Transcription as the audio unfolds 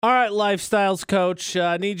All right, lifestyles coach,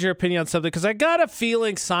 I need your opinion on something because I got a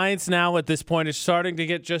feeling science now at this point is starting to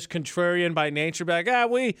get just contrarian by nature. Like,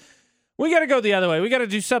 we got to go the other way. We got to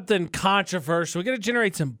do something controversial. We got to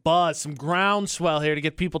generate some buzz, some groundswell here to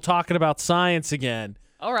get people talking about science again.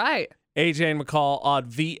 All right. AJ and McCall on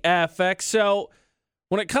VFX. So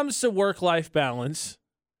when it comes to work-life balance,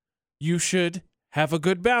 you should have a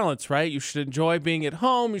good balance, right? You should enjoy being at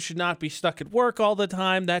home. You should not be stuck at work all the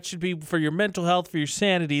time. That should be for your mental health, for your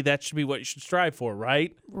sanity. That should be what you should strive for,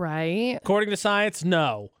 right? Right. According to science,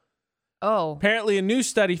 no. Oh. Apparently, a new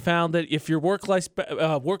study found that if your work-life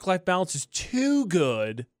balance is too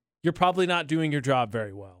good, you're probably not doing your job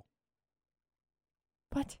very well.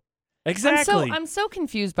 What? Exactly. I'm so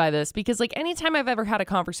confused by this because, like, anytime I've ever had a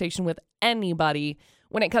conversation with anybody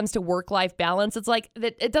when it comes to work-life balance, it's like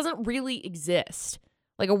that it doesn't really exist.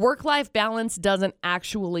 Like, a work-life balance doesn't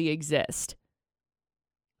actually exist.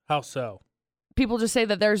 How so? People just say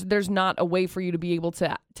that there's not a way for you to be able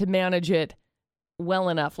to manage it well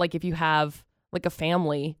enough. Like, if you have like a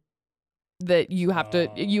family that you have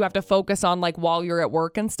to focus on, like, while you're at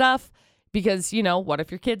work and stuff, because, you know, what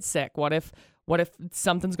if your kid's sick? What if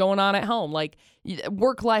something's going on at home? Like,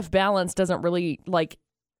 work-life balance doesn't really, like,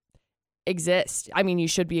 exist. I mean, you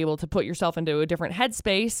should be able to put yourself into a different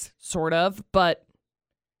headspace, sort of, but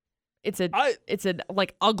it's a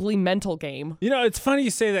like ugly mental game. You know, it's funny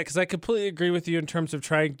you say that because I completely agree with you in terms of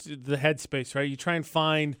trying the headspace, right? You try and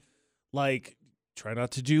find, like, try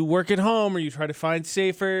not to do work at home, or you try to find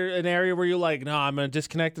safer an area where you're like, no, I'm gonna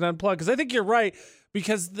disconnect and unplug. Because I think you're right.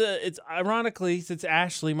 Because it's ironically, since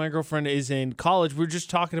Ashley, my girlfriend, is in college, we were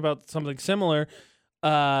just talking about something similar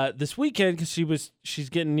this weekend because she's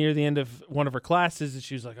getting near the end of one of her classes, and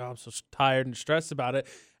she was like, oh, I'm so tired and stressed about it.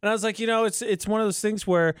 And I was like, you know, it's one of those things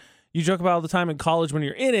where you joke about all the time in college when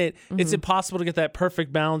you're in it. Mm-hmm. It's impossible to get that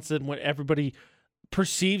perfect balance and what everybody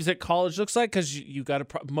perceives that college looks like, because you got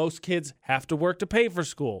to. Most kids have to work to pay for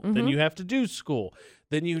school. Mm-hmm. Then you have to do school.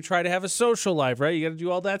 Then you try to have a social life, right? You got to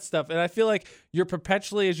do all that stuff. And I feel like you're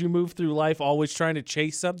perpetually, as you move through life, always trying to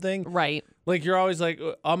chase something. Right. Like, you're always like,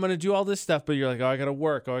 I'm going to do all this stuff, but you're like, oh, I got to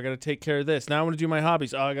work. Oh, I got to take care of this. Now I want to do my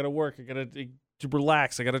hobbies. Oh, I got to work. I got to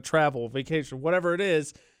relax. I got to travel, vacation, whatever it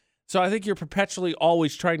is. So I think you're perpetually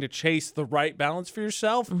always trying to chase the right balance for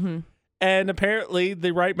yourself. Mm-hmm. And apparently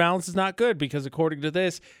the right balance is not good, because according to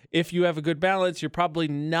this, if you have a good balance, you're probably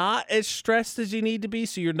not as stressed as you need to be,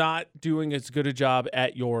 so you're not doing as good a job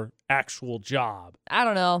at your actual job. I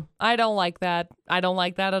don't know. I don't like that. I don't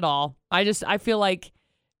like that at all. I feel like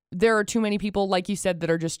there are too many people, like you said,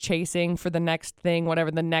 that are just chasing for the next thing,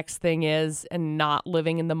 whatever the next thing is, and not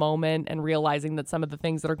living in the moment and realizing that some of the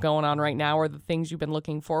things that are going on right now are the things you've been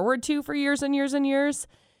looking forward to for years and years and years.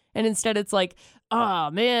 And instead it's like,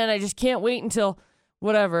 oh, man, I just can't wait until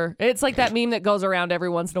whatever. It's like that meme that goes around every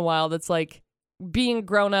once in a while that's like, being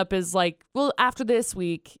grown up is like, well, after this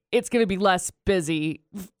week, it's going to be less busy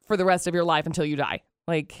for the rest of your life until you die.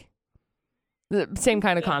 Like, the same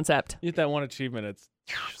kind of concept. You get that one achievement, it's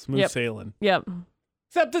smooth sailing. Yep.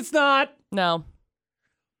 Except it's not. No.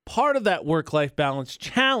 Part of that work-life balance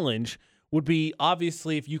challenge would be,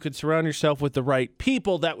 obviously, if you could surround yourself with the right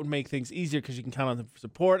people, that would make things easier, because you can count on them for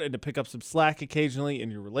support and to pick up some slack occasionally in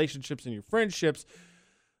your relationships and your friendships.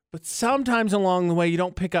 But sometimes along the way, you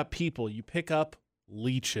don't pick up people. You pick up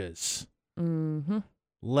leeches. Mm-hmm.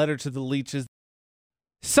 Letter to the leeches.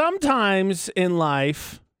 Sometimes in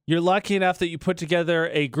life, you're lucky enough that you put together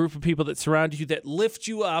a group of people that surround you, that lift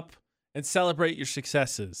you up and celebrate your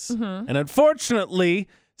successes. Mm-hmm. And unfortunately,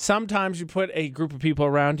 sometimes you put a group of people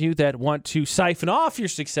around you that want to siphon off your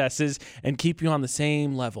successes and keep you on the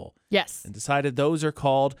same level. Yes. And decided those are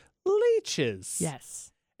called leeches.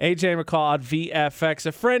 Yes. AJ McCall at VFX.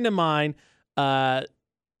 A friend of mine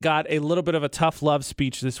got a little bit of a tough love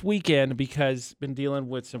speech this weekend, because been dealing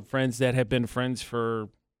with some friends that have been friends for,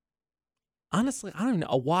 honestly, I don't even know,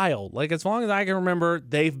 a while. Like, as long as I can remember,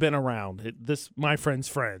 they've been around. My friend's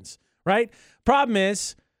friends, right? Problem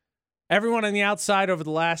is, everyone on the outside over the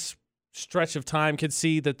last stretch of time can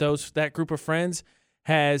see that that group of friends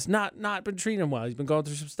has not been treating him well. He's been going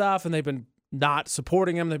through some stuff, and they've been not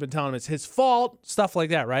supporting him. They've been telling him it's his fault, stuff like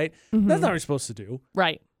that, right? Mm-hmm. That's not what you're supposed to do.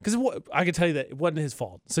 Right. Because I can tell you that it wasn't his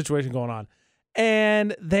fault, situation going on.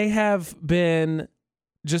 And they have been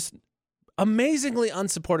just amazingly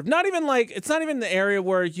unsupportive. Not even like, it's not even the area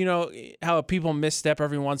where, you know, how people misstep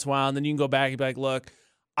every once in a while, and then you can go back and be like, look,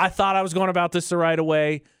 I thought I was going about this the right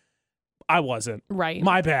way. I wasn't. Right.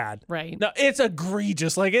 My bad. Right. No, it's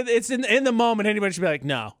egregious. Like, it's in the moment, anybody should be like,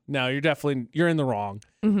 no, you're in the wrong.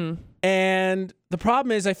 Mm-hmm. And the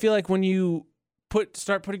problem is, I feel like when you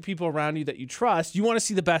start putting people around you that you trust, you want to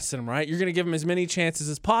see the best in them, right? You're going to give them as many chances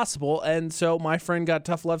as possible. And so my friend got a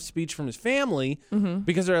tough love speech from his family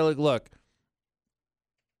because they're like, look,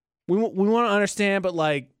 we want to understand, but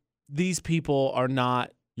like these people are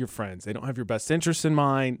not your friends. They don't have your best interests in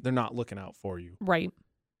mind. They're not looking out for you. Right.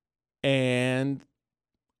 And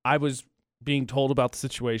I was being told about the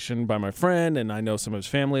situation by my friend, and I know some of his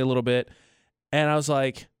family a little bit. And I was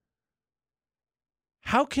like,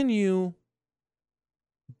 how can you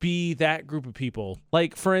be that group of people?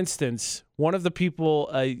 Like, for instance, one of the people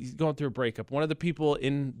he's going through a breakup. One of the people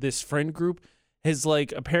in this friend group has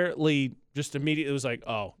like apparently just immediately was like,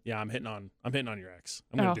 "Oh yeah, I'm hitting on your ex.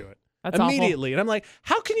 I'm gonna do it that's immediately." Awful. And I'm like,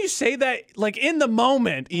 how can you say that like in the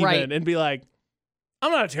moment even and be like,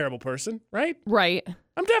 I'm not a terrible person, right? Right.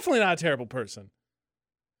 I'm definitely not a terrible person.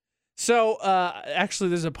 So, actually,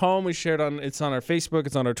 there's a poem we shared it's on our Facebook,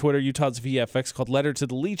 it's on our Twitter, Utah's VFX, called Letter to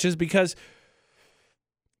the Leeches, because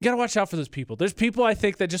you got to watch out for those people. There's people, I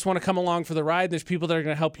think, that just want to come along for the ride. And there's people that are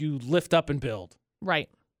going to help you lift up and build. Right.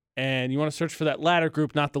 And you want to search for that latter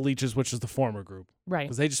group, not the leeches, which is the former group. Right.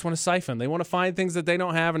 Because they just want to siphon. They want to find things that they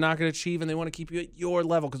don't have and not going to achieve, and they want to keep you at your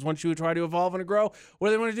level. Because once you try to evolve and grow, what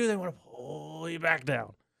do they want to do? They want to pull you back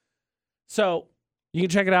down. So you can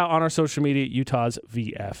check it out on our social media, Utah's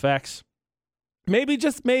VFX. Maybe,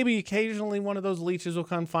 just maybe, occasionally one of those leeches will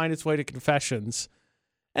come find its way to Confessions.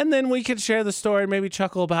 And then we can share the story, maybe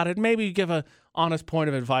chuckle about it, maybe give a honest point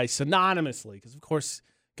of advice anonymously. Because, of course,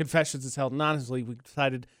 Confessions is held anonymously. We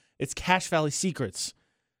decided it's Cache Valley Secrets.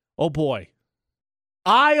 Oh, boy.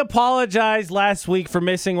 I apologized last week for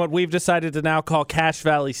missing what we've decided to now call Cache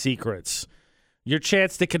Valley Secrets. Your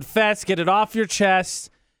chance to confess, get it off your chest,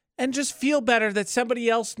 and just feel better that somebody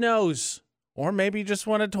else knows. Or maybe you just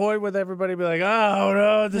want to toy with everybody, be like, oh,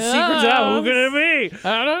 no, the secret's out. Who could it be?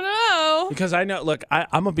 I don't know. Because I know, look, I'm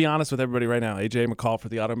going to be honest with everybody right now. AJ McCall for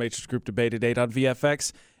the Automatrix Group Debate at 8 on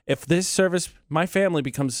VFX. If this service, my family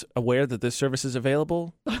becomes aware that this service is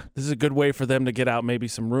available, this is a good way for them to get out maybe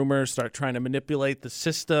some rumors, start trying to manipulate the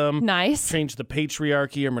system. Nice. Change the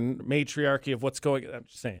patriarchy or matriarchy of what's going on. I'm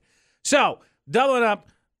just saying. So, doubling up,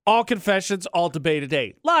 all confessions, all debate at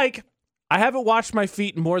 8. Like, I haven't washed my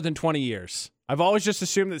feet in more than 20 years. I've always just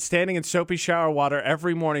assumed that standing in soapy shower water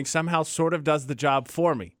every morning somehow sort of does the job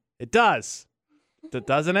for me. It does.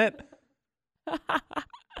 Doesn't it?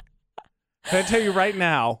 Can I tell you right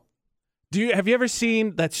now, have you ever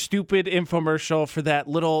seen that stupid infomercial for that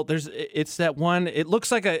little, it's that one, it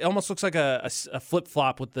almost looks like a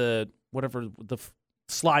flip-flop with the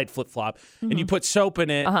slide flip-flop, and you put soap in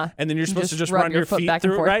it, and then you're supposed to just run your feet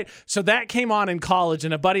through it, right? So that came on in college,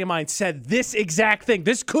 and a buddy of mine said this exact thing.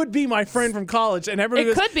 This could be my friend from college, and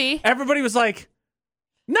everybody could be. Everybody was like,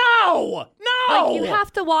 no. Like, you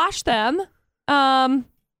have to wash them.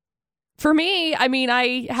 For me, I mean,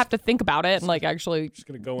 I have to think about it and like actually, just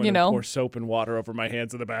gonna go in and pour soap and water over my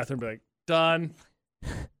hands in the bathroom, be like, done.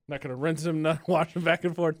 Not gonna rinse them, not wash them back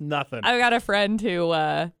and forth, nothing. I've got a friend who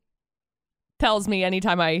tells me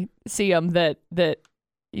anytime I see him that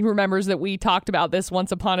he remembers that we talked about this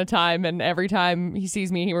once upon a time, and every time he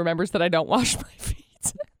sees me, he remembers that I don't wash my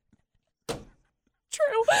feet.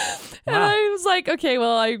 True. Wow. And I was like, okay,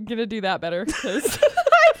 well, I'm gonna do that better because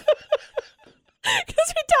we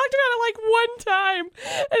talked about it like one time,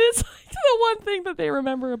 and it's like the one thing that they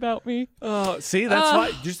remember about me. Oh, see, that's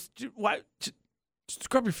why. Just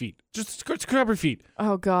scrub your feet. Just scrub your feet.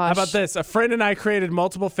 Oh, gosh. How about this? A friend and I created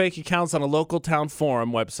multiple fake accounts on a local town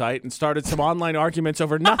forum website and started some online arguments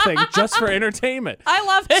over nothing just for entertainment. I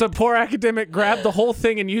love it. Some poor academic grabbed the whole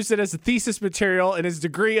thing and used it as a thesis material in his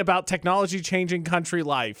degree about technology changing country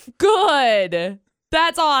life. Good.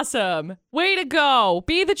 That's awesome. Way to go.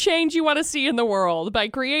 Be the change you want to see in the world by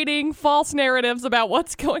creating false narratives about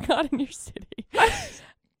what's going on in your city.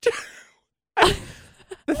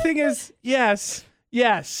 The thing is, yes,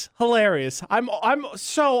 hilarious. I'm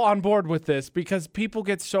so on board with this because people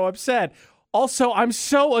get so upset. Also, I'm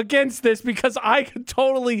so against this because I could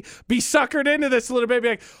totally be suckered into this a little bit. Be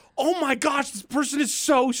like, oh my gosh, this person is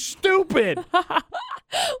so stupid.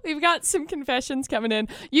 We've got some confessions coming in.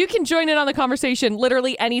 You can join in on the conversation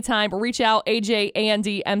literally anytime. Reach out,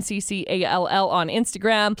 AJANDMCCALL on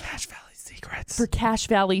Instagram. Cache Valley Secrets. For Cache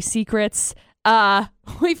Valley Secrets.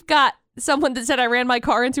 We've got someone that said I ran my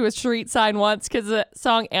car into a street sign once because the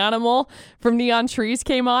song Animal from Neon Trees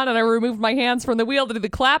came on, and I removed my hands from the wheel to do the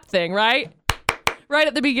clap thing, right? Right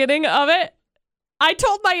at the beginning of it. I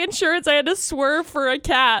told my insurance I had to swerve for a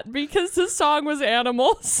cat because the song was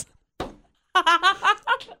Animals.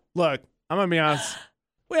 Look, I'm going to be honest.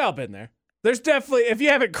 We all been there. There's definitely, if you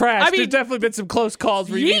haven't crashed, there's definitely been some close calls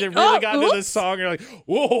where you either really got into this song or you're like,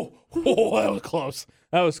 whoa, that was close.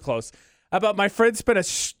 That was close. How about my friend spent a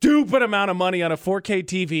stupid amount of money on a 4K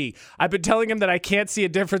TV. I've been telling him that I can't see a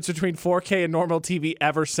difference between 4K and normal TV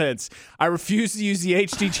ever since. I refuse to use the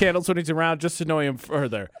HD channels when he's around just to annoy him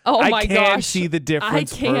further. Oh my gosh. I can see the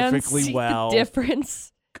difference perfectly well. The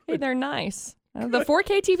difference. Hey, they're nice. The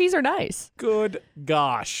 4K TVs are nice. Good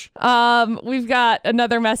gosh. We've got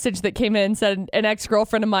another message that came in, said an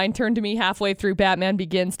ex-girlfriend of mine turned to me halfway through Batman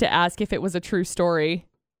Begins to ask if it was a true story.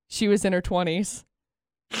 She was in her 20s.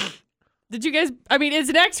 Did you guys, is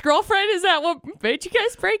an ex-girlfriend? Is that what made you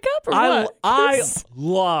guys break up or what? I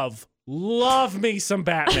love me some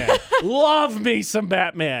Batman. Love me some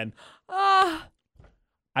Batman. I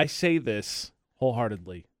say this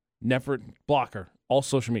wholeheartedly. Never block her. All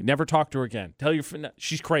social media. Never talk to her again. Tell your friend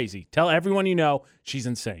she's crazy. Tell everyone you know she's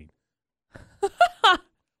insane.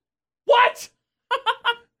 What?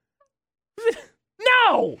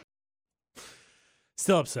 No.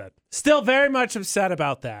 Still upset. Still very much upset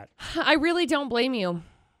about that. I really don't blame you.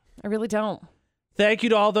 I really don't. Thank you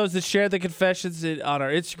to all those that shared the confessions on our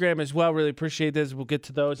Instagram as well. Really appreciate this. We'll get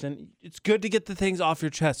to those. And it's good to get the things off your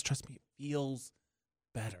chest. Trust me, it feels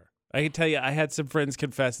better. I can tell you, I had some friends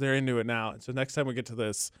confess. They're into it now. So next time we get to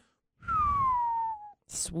this.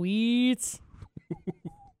 Sweet.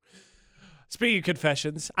 Speaking of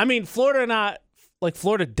confessions,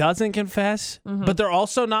 Florida doesn't confess, but they're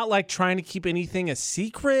also not trying to keep anything a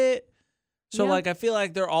secret. So I feel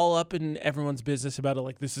like they're all up in everyone's business about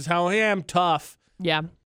it. This is how I am, tough. Yeah.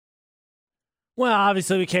 Well,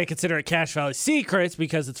 obviously we can't consider it Cache Valley secrets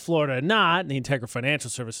because it's Florida not. The Integra Financial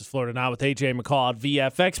Services Florida not with AJ and McCall at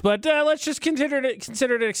VFX. But let's just consider it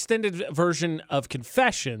an extended version of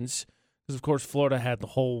confessions. Because, of course, Florida had the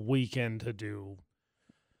whole weekend to do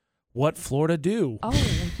what Florida do.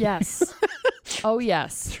 Oh, yes. Oh,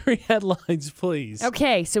 yes. 3 headlines, please.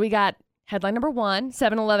 Okay, so we got headline number 1.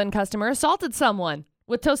 7-Eleven customer assaulted someone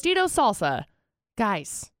with Tostitos salsa.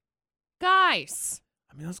 Guys.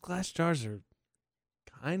 Those glass jars are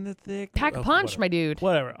kind of thick. Pack a punch, my dude.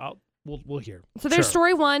 Whatever. We'll hear. So there's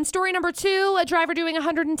story 1. Story number 2, a driver doing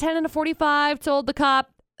 110 and a 45 told the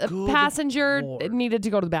cop a passenger needed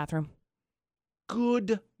to go to the bathroom.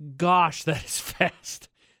 Good gosh, that is fast.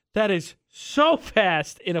 That is so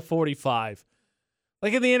fast in a 45.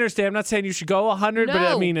 In the interstate, I'm not saying you should go 100,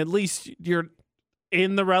 but at least you're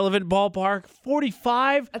in the relevant ballpark.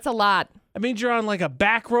 45? That's a lot. That means you're on a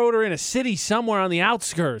back road or in a city somewhere on the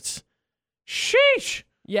outskirts. Sheesh.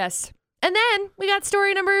 Yes. And then we got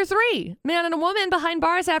story number 3. Man and a woman behind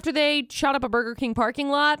bars after they shot up a Burger King parking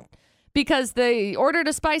lot because they ordered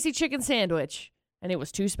a spicy chicken sandwich and it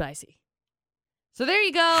was too spicy. So there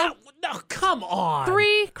you go. No, come on.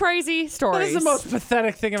 3 crazy stories. That is the most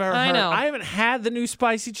pathetic thing I've ever heard. I know. I haven't had the new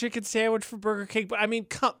spicy chicken sandwich from Burger King, but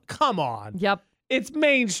come on. Yep. It's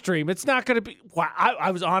mainstream. It's not going to be. Wow.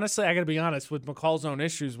 I was honestly, I got to be honest, with McCall's own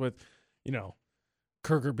issues with,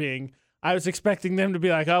 Kirker being. I was expecting them to be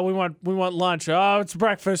like, oh, we want lunch. Oh, it's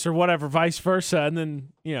breakfast or whatever, vice versa. And then,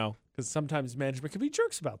 because sometimes management can be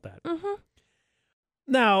jerks about that. Mm-hmm.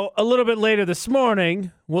 Now, a little bit later this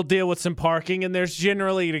morning, we'll deal with some parking, and there's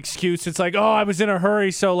generally an excuse. It's like, oh, I was in a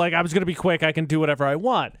hurry, so I was going to be quick. I can do whatever I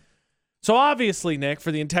want. So obviously, Nick,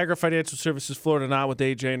 for the Integra Financial Services Florida Not with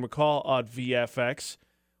AJ and McCall on VFX,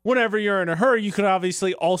 whenever you're in a hurry, you could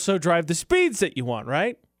obviously also drive the speeds that you want,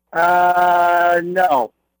 right?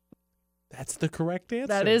 No. That's the correct answer.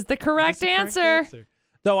 That is the correct answer.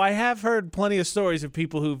 Though I have heard plenty of stories of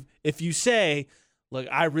people who, if you say, look,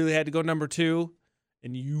 I really had to go number 2,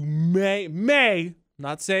 and you may,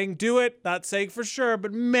 not saying do it, not saying for sure,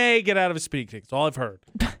 but may get out of a speeding ticket. That's all I've heard.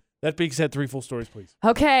 That being said, 3 full stories, please.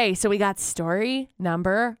 Okay, so we got story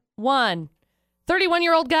number 1.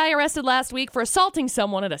 31-year-old guy arrested last week for assaulting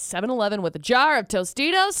someone at a 7-Eleven with a jar of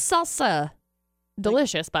Tostitos salsa.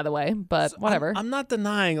 Delicious, by the way, but whatever. I'm not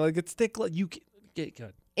denying, it's thick. You get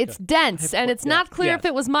good. It's dense, and it's not clear if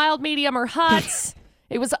it was mild, medium, or hot.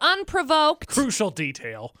 It was unprovoked. Crucial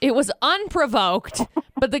detail. It was unprovoked,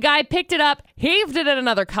 but the guy picked it up, heaved it at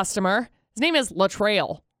another customer. His name is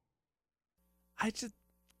Latrell.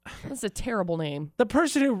 That's a terrible name. The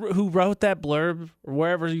person who wrote that blurb, or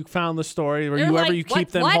wherever you found the story, or you keep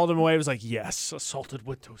them, hold them away, was like, yes, assaulted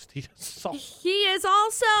with Tostitos. He is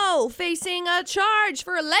also facing a charge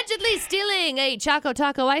for allegedly stealing a Choco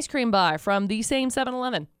Taco ice cream bar from the same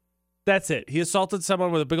 7-Eleven. That's it. He assaulted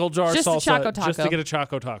someone with a big old jar of salsa just to get a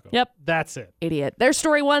Choco Taco. Yep. That's it. Idiot. There's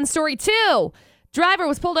story 1. Story 2. Driver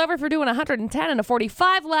was pulled over for doing 110 and a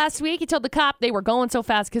 45 last week. He told the cop they were going so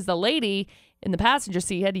fast because the lady in the passenger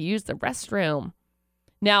seat had to use the restroom.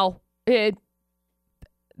 Now,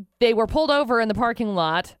 They were pulled over in the parking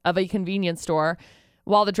lot of a convenience store.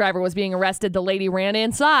 While the driver was being arrested, the lady ran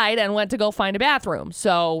inside and went to go find a bathroom.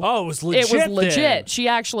 So it was legit. It was legit. Then. She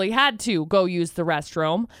actually had to go use the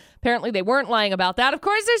restroom. Apparently, they weren't lying about that. Of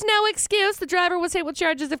course, there's no excuse. The driver was hit with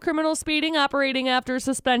charges of criminal speeding, operating after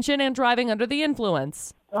suspension, and driving under the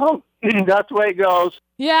influence. Oh, that's the way it goes.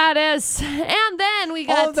 Yeah, it is. And then we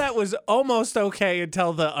got... All of that was almost okay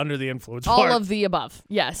until the under the influence all part. of the above,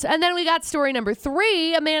 yes. And then we got story number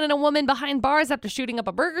 3, a man and a woman behind bars after shooting up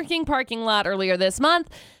a Burger King parking lot earlier this month.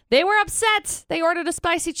 They were upset. They ordered a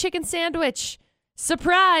spicy chicken sandwich.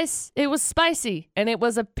 Surprise, it was spicy. And it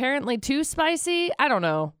was apparently too spicy. I don't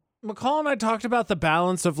know. McCall and I talked about the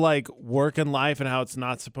balance of like work and life and how it's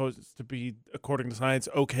not supposed to be, according to science,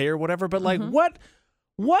 okay or whatever. But like,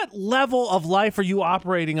 what level of life are you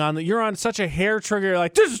operating on that you're on such a hair trigger? You're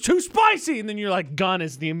like, this is too spicy. And then you're like, gun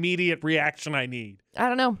is the immediate reaction I need. I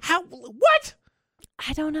don't know. How? What?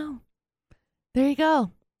 I don't know. There you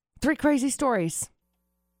go. 3 crazy stories.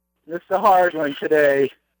 This is a hard one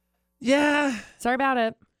today. Yeah. Sorry about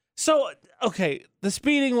it. So, okay, the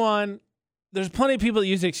speeding one, there's plenty of people that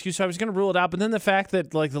use the excuse, so I was going to rule it out. But then the fact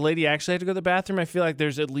that, like, the lady actually had to go to the bathroom, I feel like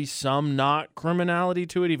there's at least some not criminality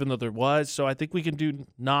to it, even though there was. So I think we can do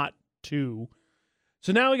not 2.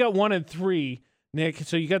 So now we got 1 and 3, Nick.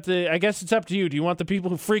 So you got I guess it's up to you. Do you want the people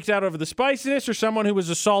who freaked out over the spiciness or someone who was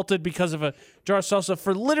assaulted because of a jar of salsa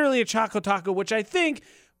for literally a Choco Taco, which I think,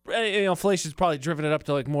 inflation's probably driven it up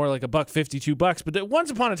to like more like $1.50, $2, but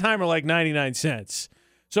once upon a time were like 99 cents.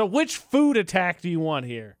 So which food attack do you want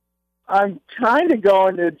here? I'm kind of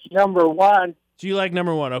going to number 1. So you like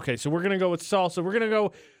number 1. Okay, so we're going to go with salsa. We're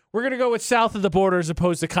going to go with south of the border as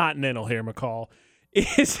opposed to continental here, McCall.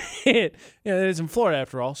 Is it? Yeah, it is in Florida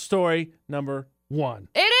after all. Story number 1.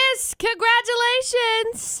 It is.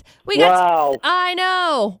 Congratulations. Wow. I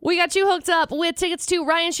know. We got you hooked up with tickets to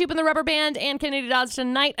Ryan Shoup and the Rubber Band and Kennedy Dodge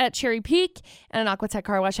tonight at Cherry Peak and an Aquatech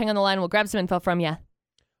car wash. Hang on the line. We'll grab some info from you.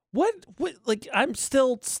 What, like, I'm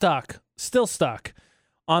still stuck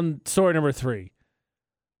on story number 3.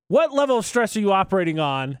 What level of stress are you operating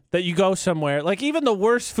on that you go somewhere? Like, even the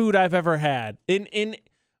worst food I've ever had. When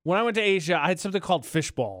I went to Asia, I had something called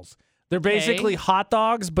fish balls. They're basically hot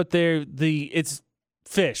dogs, but it's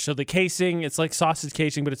fish. So the casing, it's like sausage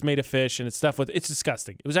casing, but it's made of fish, and it's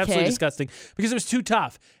disgusting. It was absolutely disgusting because it was too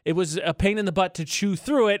tough. It was a pain in the butt to chew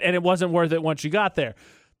through it, and it wasn't worth it once you got there.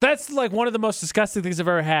 That's like one of the most disgusting things I've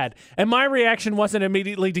ever had. And my reaction wasn't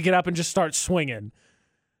immediately to get up and just start swinging.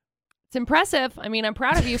 It's impressive. I mean, I'm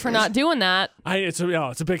proud of you for not doing that. It's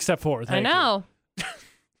a big step forward. Thank I know. you.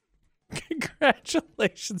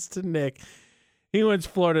 Congratulations to Nick. He wins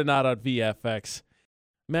Florida Not on VFX.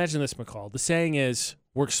 Imagine this, McCall. The saying is,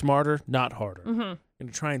 work smarter, not harder. Mm-hmm. You're going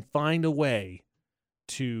to try and find a way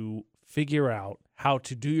to figure out how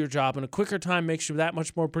to do your job in a quicker time makes you that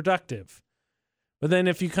much more productive. But then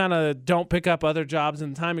if you kind of don't pick up other jobs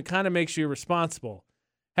in time, it kind of makes you irresponsible.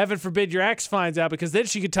 Heaven forbid your ex finds out, because then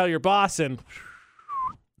she could tell your boss and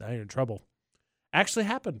now you're in trouble. Actually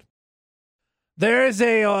happened. There is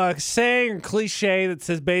a saying or cliche that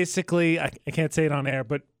says basically, I can't say it on air,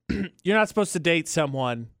 but you're not supposed to date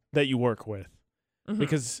someone that you work with. Mm-hmm.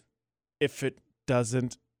 Because if it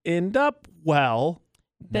doesn't end up well,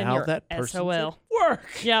 then now you're that person's SOL. at work.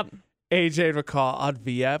 Yep. AJ McCall on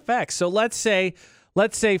VFX. So let's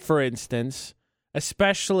say, for instance,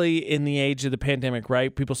 especially in the age of the pandemic,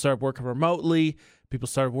 right? People started working remotely. People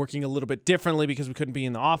started working a little bit differently because we couldn't be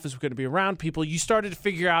in the office. We couldn't be around people. You started to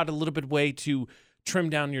figure out a little bit way to trim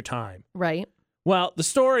down your time. Right. Well, the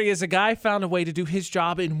story is a guy found a way to do his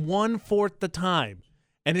job in 1/4 the time.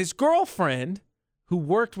 And his girlfriend, who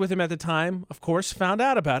worked with him at the time, of course, found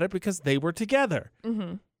out about it because they were together.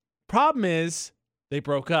 Mm-hmm. Problem is, they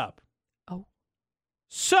broke up. Oh.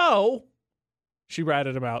 So, she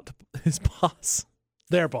ratted him out to his boss,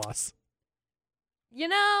 their boss. You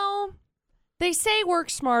know, they say work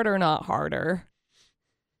smarter, not harder.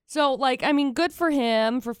 So, good for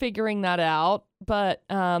him for figuring that out. But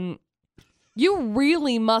you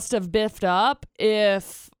really must have biffed up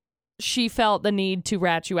if she felt the need to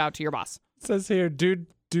rat you out to your boss. It says here, dude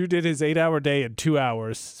did his 8-hour day in 2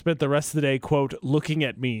 hours. Spent the rest of the day, quote, looking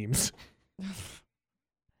at memes.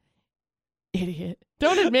 Idiot.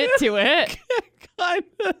 Don't admit to it.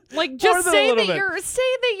 Kinda. Just say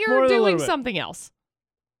that you're doing something else.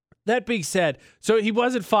 That being said, so he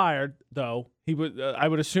wasn't fired, though. He would. I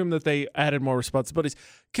would assume that they added more responsibilities.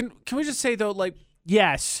 Can we just say though,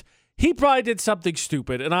 yes, he probably did something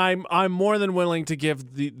stupid, and I'm more than willing to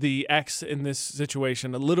give the ex in this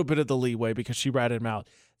situation a little bit of the leeway because she ratted him out.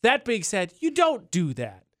 That being said, you don't do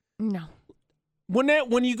that. No.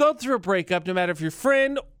 when you go through a breakup, no matter if you're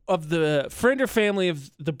friend or family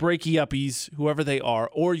of the breaky uppies, whoever they are,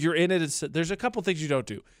 or you're in it, there's a couple things you don't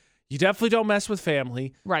do. You definitely don't mess with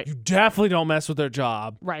family. Right. You definitely don't mess with their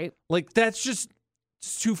job. Right. Like, that's just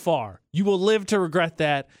too far. You will live to regret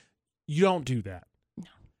that. You don't do that. No.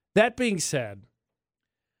 That being said,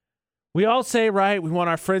 we all say, right, we want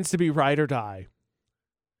our friends to be ride or die.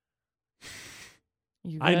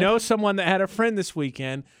 I know someone that had a friend this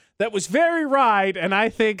weekend that was very ride, and I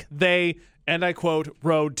think they, and I quote,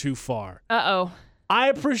 rode too far. Uh-oh. I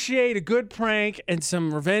appreciate a good prank and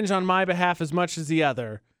some revenge on my behalf as much as the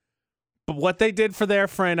other. But what they did for their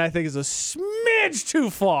friend, I think, is a smidge too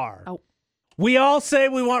far. Oh. We all say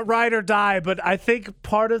we want ride or die, but I think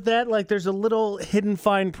part of that, like, there's a little hidden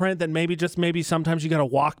fine print that maybe sometimes you got to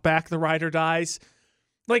walk back the ride or dies.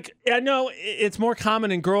 Like, I know it's more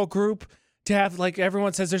common in girl group to have, like,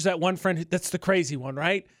 everyone says there's that one friend that's the crazy one,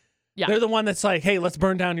 right? Yeah. They're the one that's like, hey, let's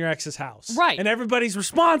burn down your ex's house. Right. And everybody's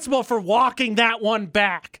responsible for walking that one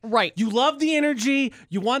back. Right. You love the energy,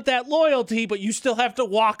 you want that loyalty, but you still have to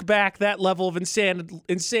walk back that level of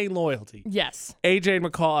insane loyalty. Yes. AJ and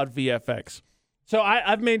McCall at VFX. So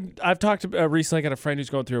I've talked to recently. I got a friend who's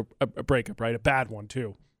going through a breakup, right? A bad one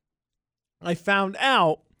too. I found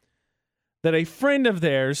out that a friend of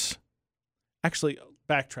theirs, actually,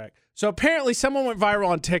 backtrack. So apparently someone went viral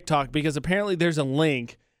on TikTok because apparently there's a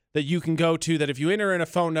link that you can go to that if you enter in a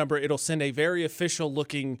phone number, it'll send a very official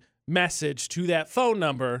looking message to that phone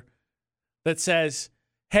number that says,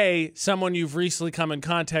 hey, someone you've recently come in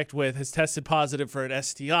contact with has tested positive for an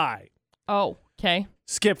STI. Oh, okay.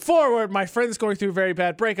 Skip forward. My friend's going through a very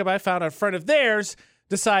bad breakup. I found a friend of theirs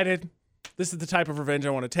decided this is the type of revenge I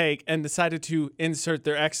want to take and decided to insert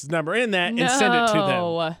their ex's number in that and send it to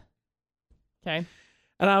them. Okay.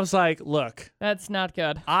 And I was like, look. That's not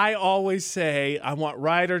good. I always say I want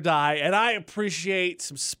ride or die, and I appreciate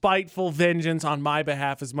some spiteful vengeance on my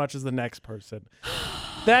behalf as much as the next person.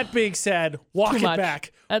 That being said, walk it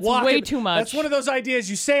back. That's way too much. That's one of those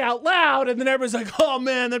ideas you say out loud, and then everyone's like, oh,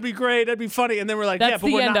 man, that'd be great. That'd be funny. And then we're like, that's yeah, but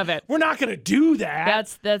the we're end not, of it. We're not going to do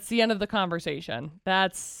that. That's the end of the conversation.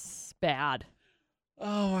 That's bad.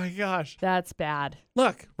 Oh, my gosh. That's bad.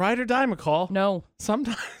 Look, ride or die, McCall. No.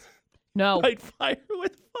 Sometimes. No. Fight fire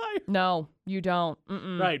with fire. No, you don't.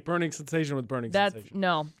 Mm-mm. Right, burning sensation with burning sensation.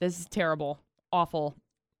 No, this is terrible. Awful.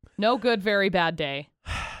 No good, very bad day.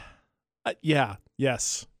 Yeah.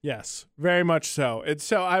 Yes. Very much so. And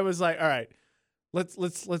so I was like, all right, let's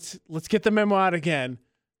get the memo out again.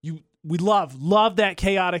 We love that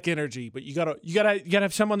chaotic energy, but you gotta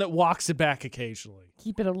have someone that walks it back occasionally.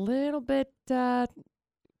 Keep it a little bit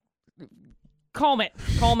calm it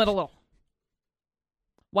a little.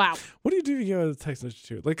 Wow. What do you do to get a text message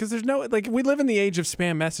too? Like, because there's no, like, we live in the age of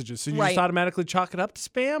spam messages, so you just automatically chalk it up to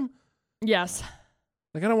spam? Yes.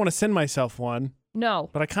 Like, I don't want to send myself one. No.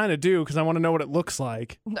 But I kind of do because I want to know what it looks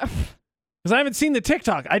like. Because I haven't seen the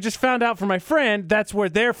TikTok. I just found out from my friend that's where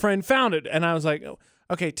their friend found it. And I was like, oh,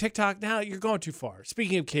 okay, TikTok, now you're going too far.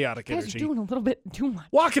 Speaking of chaotic you guys energy. are doing a little bit too much.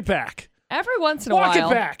 Walk it back. Every once in a while. Walk it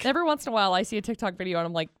back. Every once in a while, I see a TikTok video and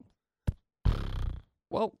I'm like,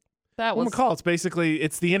 whoa. McCall,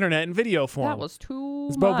 it's the internet in video form. That was too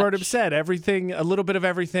much. As much. Bo Burnham said, everything, a little bit of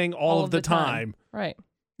everything, all of the time. Right.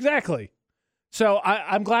 Exactly. So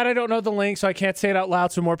I'm glad I don't know the link, so I can't say it out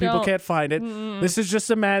loud, so more people can't find it. This is just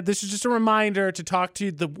a reminder to talk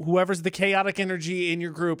to whoever's the chaotic energy in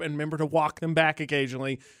your group, and remember to walk them back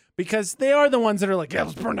occasionally, because they are the ones that are like, yeah,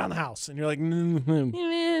 let's burn down the house, and you're like,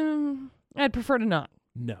 I'd prefer to not.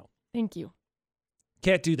 No. Thank you.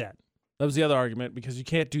 Can't do that. That was the other argument, because you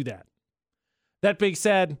can't do that. That being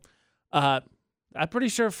said, I'm pretty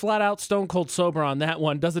sure flat out stone cold sober on that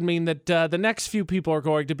one doesn't mean that the next few people are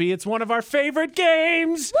going to be. It's one of our favorite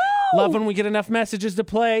games. Woo! Love when we get enough messages to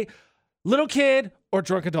play. Little kid or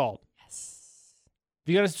drunk adult. Yes. If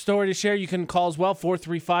you got a story to share, you can call as well,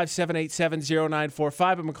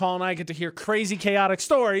 435-787-0945. And McCall and I get to hear crazy, chaotic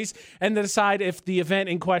stories and to decide if the event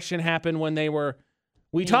in question happened when they were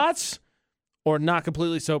wee tots or not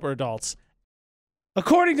completely sober adults.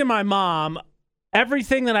 According to my mom,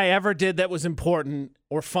 everything that I ever did that was important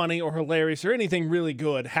or funny or hilarious or anything really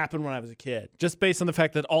good happened when I was a kid, just based on the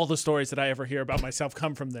fact that all the stories that I ever hear about myself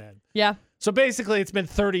come from then. Yeah. So basically, it's been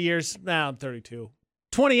 30 years. Now I'm 32.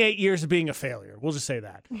 28 years of being a failure. We'll just say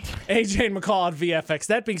that. AJ and McCall on VFX.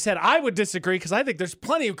 That being said, I would disagree because I think there's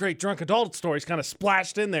plenty of great drunk adult stories kind of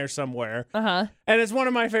splashed in there somewhere. Uh-huh. And it's one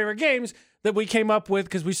of my favorite games that we came up with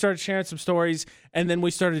because we started sharing some stories and then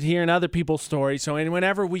we started hearing other people's stories. So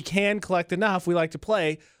whenever we can collect enough, we like to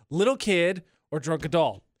play little kid or drunk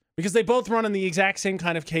adult because they both run on the exact same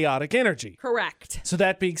kind of chaotic energy. Correct. So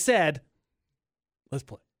that being said, Let's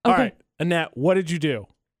play. Okay. All right, Annette, what did you do?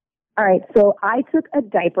 All right, so I took a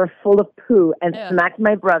diaper full of poo and Yeah. smacked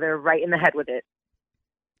my brother right in the head with it.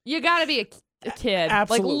 You got to be a kid.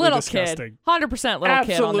 Absolutely like little disgusting. kid. 100% little kid on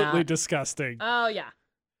Absolutely that. disgusting. Oh, yeah.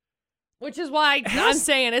 Which is why I'm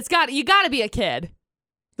saying you got to be a kid.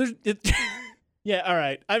 Yeah, all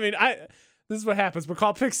right. I mean, this is what happens.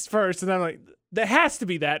 McCall picks first, and I'm like, there has to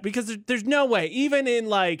be that because there's no way, even in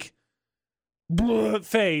like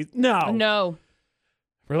phase. No.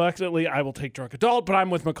 Reluctantly, I will take drunk adult, but I'm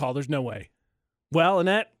with McCall. There's no way. Well,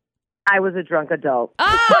 Annette? I was a drunk adult.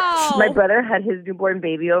 Oh! My brother had his newborn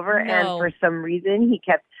baby over, No. and for some reason, he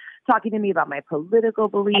kept talking to me about my political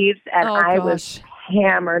beliefs, and I was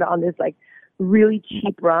hammered on this like really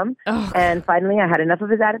cheap rum. Oh. And finally, I had enough of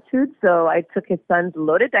his attitude, so I took his son's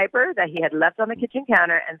loaded diaper that he had left on the kitchen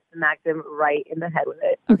counter and smacked him right in the head with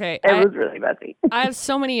it. Okay. It was really messy. I have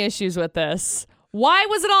so many issues with this. Why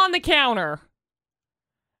was it on the counter?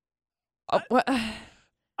 What?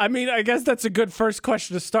 I mean, I guess that's a good first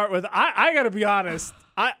question to start with. I got to be honest.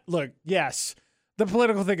 Look, yes, the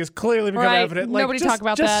political thing has clearly become evident. Like, Nobody just, talk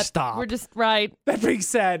about just that. Stop. We're just right. That being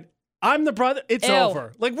said, I'm the brother. It's Ew.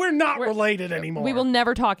 over. Like, we're not related anymore. We will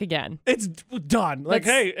never talk again. It's done. Like,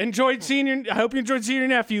 hey, I hope you enjoyed seeing your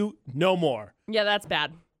nephew. No more. Yeah, that's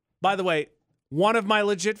bad. By the way, one of my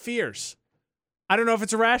legit fears. I don't know if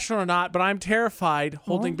it's irrational or not, but I'm terrified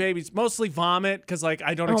holding babies. Mostly vomit, because like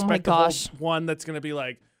I don't expect the whole one that's going to be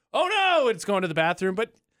like, oh no, it's going to the bathroom.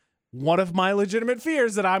 But one of my legitimate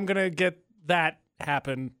fears that I'm going to get that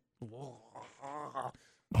happen.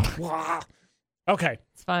 Okay.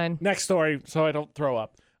 It's fine. Next story, so I don't throw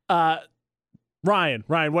up. Ryan,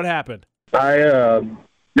 what happened? I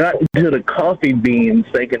got into the coffee beans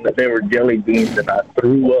thinking that they were jelly beans, and I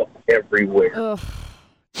threw up everywhere. Ugh,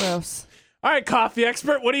 gross. All right, coffee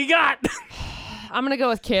expert, what do you got? I'm going to go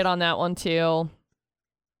with kid on that one, too.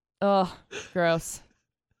 Ugh, gross.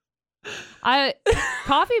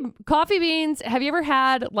 Coffee beans, have you ever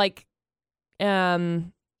had, like,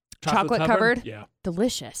 chocolate covered? Yeah.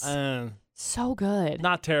 Delicious. So good.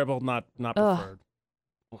 Not terrible, not preferred.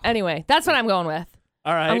 Anyway, that's what I'm going with.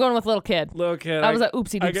 All right. I'm going with little kid. Little kid. That was a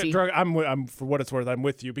oopsie doopsie. I get drunk. I'm for what it's worth, I'm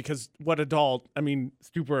with you, because what adult, I mean,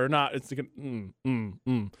 stupid or not, it's like,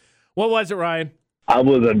 What was it, Ryan? I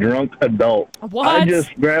was a drunk adult. What? I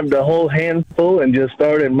just grabbed a whole handful and just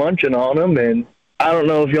started munching on them, and I don't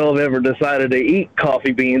know if y'all have ever decided to eat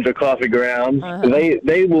coffee beans or coffee grounds.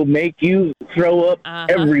 They will make you throw up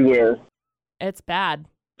everywhere. It's bad.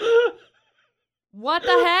 What the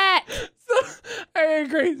heck? I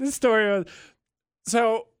agree. This story was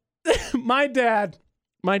so. My dad,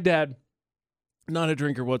 not a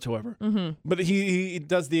drinker whatsoever, but he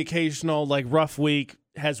does the occasional like rough week.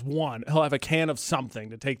 He'll have a can of something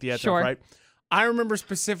to take the edge off, right? I remember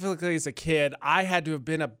specifically as a kid, I had to have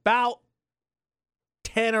been about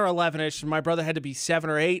 10 or 11ish, and my brother had to be 7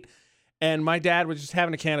 or 8, and my dad was just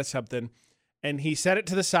having a can of something. And he set it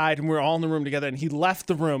to the side, and we were all in the room together, and he left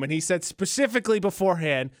the room, and he said specifically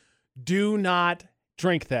beforehand, do not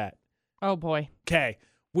drink that. Oh, boy. Okay.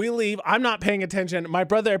 We leave. I'm not paying attention. My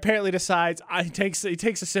brother apparently decides, he takes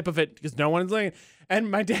a sip of it because no one's looking.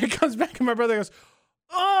 And my dad comes back, and my brother goes,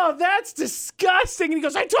 oh, that's disgusting. And he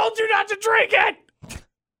goes, I told you not to drink it.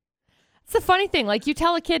 It's the funny thing. Like, you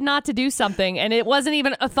tell a kid not to do something, and it wasn't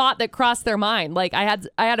even a thought that crossed their mind. Like, I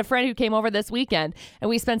had a friend who came over this weekend, and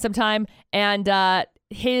we spent some time, and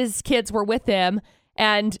his kids were with him,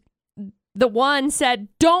 and the one said,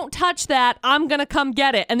 don't touch that. I'm going to come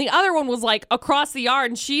get it. And the other one was, like, across the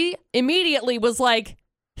yard, and she immediately was like,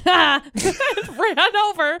 ran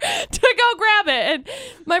over to go grab it. And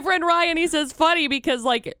my friend Ryan, he says, funny because,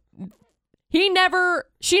 like, she never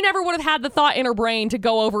would have had the thought in her brain to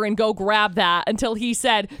go over and go grab that until he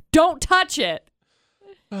said, don't touch it.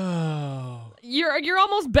 Oh. You're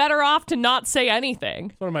almost better off to not say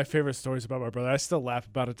anything. It's one of my favorite stories about my brother. I still laugh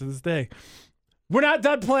about it to this day. We're not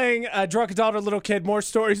done playing Drunk Adult or Little Kid. More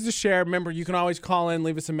stories to share. Remember, you can always call in,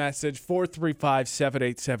 leave us a message,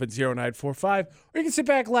 435-787-0945. Or you can sit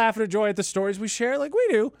back, laugh, and enjoy the stories we share like we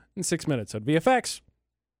do in 6 minutes on VFX.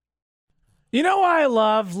 You know why I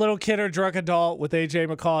love Little Kid or Drunk Adult with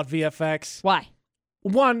AJ McCall at VFX? Why?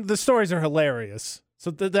 One, the stories are hilarious.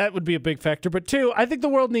 So that would be a big factor. But two, I think the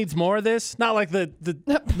world needs more of this. Not like the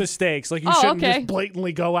mistakes. Like you shouldn't just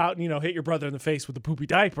blatantly go out and, hit your brother in the face with a poopy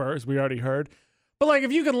diaper, as we already heard. But like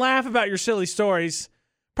if you can laugh about your silly stories,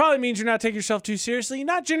 probably means you're not taking yourself too seriously. You're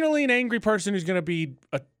not generally an angry person who's going to be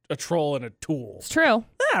a troll and a tool. It's true.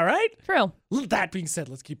 Yeah, right? True. That being said,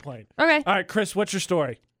 let's keep playing. Okay. All right, Chris, what's your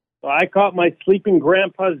story? I caught my sleeping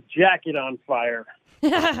grandpa's jacket on fire.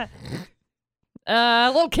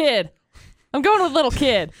 Little kid. I'm going with little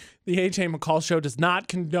kid. The AJ McCall show does not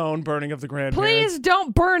condone burning of the grandparents. Please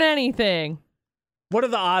don't burn anything. What are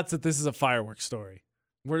the odds that this is a fireworks story?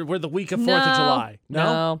 We're the week of 4th of July.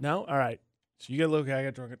 No? All right. So you get a little guy, I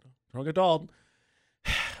got drunk adult.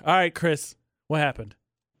 All right, Chris, what happened?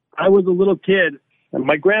 I was a little kid, and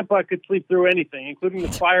my grandpa could sleep through anything, including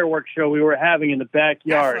the fireworks show we were having in the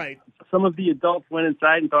backyard. That's right. Some of the adults went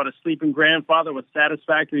inside and thought a sleeping grandfather was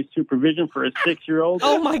satisfactory supervision for a 6-year-old.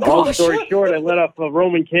 Oh, my Long gosh. story short, I let off a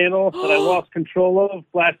Roman candle that I lost control of,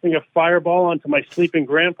 blasting a fireball onto my sleeping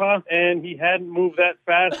grandpa, and he hadn't moved that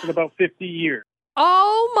fast in about 50 years.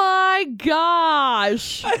 Oh, my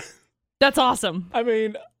gosh. That's awesome. I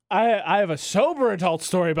mean, I have a sober adult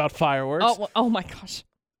story about fireworks. Oh my gosh.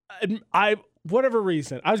 Whatever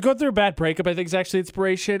reason, I was going through a bad breakup. I think it's actually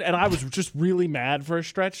inspiration, and I was just really mad for a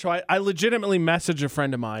stretch. So I legitimately messaged a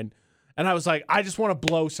friend of mine, and I was like, I just want to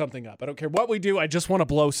blow something up. I don't care what we do. I just want to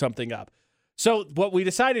blow something up. So what we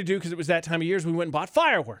decided to do, because it was that time of year, is we went and bought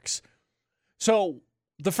fireworks. So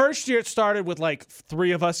the first year it started with like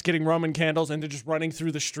 3 of us getting Roman candles and then just running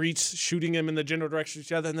through the streets, shooting them in the general direction of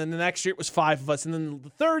each other. And then the next year it was 5 of us. And then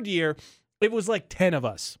the third year it was like 10 of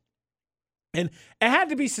us. And it had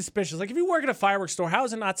to be suspicious. Like if you work at a fireworks store, how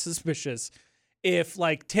is it not suspicious if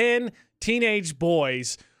like 10 teenage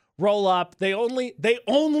boys roll up, they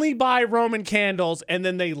only buy Roman candles and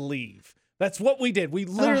then they leave? That's what we did. We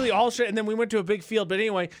literally all shit, and then we went to a big field. But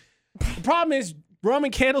anyway, the problem is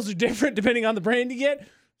Roman candles are different depending on the brand you get.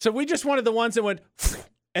 So we just wanted the ones that went,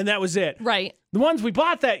 and that was it. Right. The ones we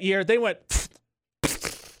bought that year, they went,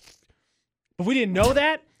 but we didn't know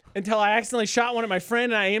that until I accidentally shot one at my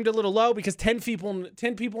friend, and I aimed a little low because 10 people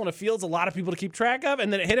in a field's a lot of people to keep track of,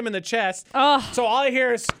 and then it hit him in the chest. So all I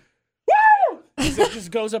hear is, woo! It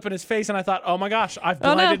just goes up in his face, and I thought, oh my gosh, I've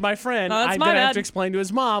blinded my friend. I'm going to have to explain to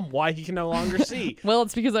his mom why he can no longer see. Well,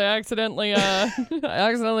 it's because I accidentally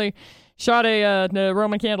shot a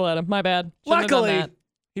Roman candle at him. My bad. Shouldn't have done Luckily, that.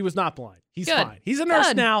 he was not blind. He's Good. fine. He's a nurse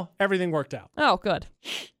Good. now. Everything worked out. Oh, good.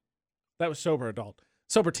 That was sober adult.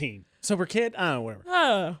 Sober teen. Sober kid? I don't know,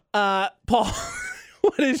 whatever. Oh. Paul,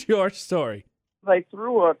 what is your story? I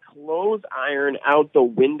threw a clothes iron out the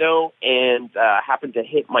window and happened to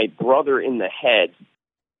hit my brother in the head.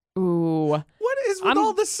 Ooh. What is with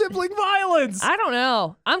all the sibling violence? I don't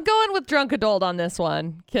know. I'm going with drunk adult on this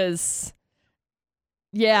one because,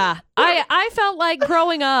 yeah, I felt like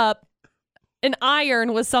growing up, an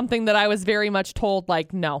iron was something that I was very much told,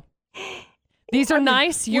 like, no. These are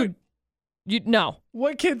nice. You no.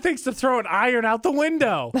 What kid thinks to throw an iron out the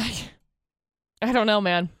window? I don't know,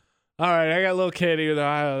 man. All right, I got a little kid either.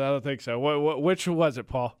 I don't think so. Which was it,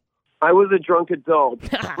 Paul? I was a drunk adult.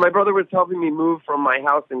 My brother was helping me move from my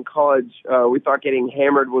house in college. We thought getting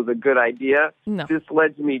hammered was a good idea. No. This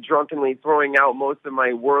led to me drunkenly throwing out most of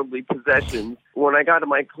my worldly possessions. When I got to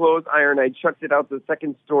my clothes iron, I chucked it out the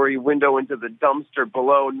second-story window into the dumpster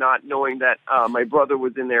below, not knowing that my brother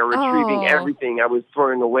was in there retrieving everything I was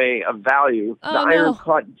throwing away of value. The iron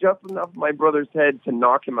caught just enough of my brother's head to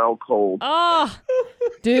knock him out cold. Oh,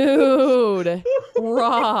 dude.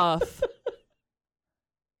 Rough.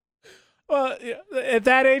 Well, at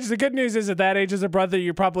that age, the good news is at that age as a brother,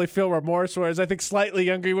 you probably feel remorse, whereas I think slightly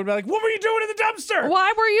younger, you would be like, what were you doing in the dumpster?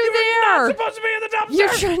 Why were you there? You were not supposed to be in the dumpster. You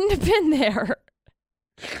shouldn't have been there.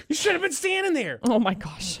 You should have been standing there. Oh, my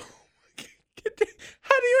gosh. How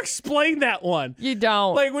do you explain that one? You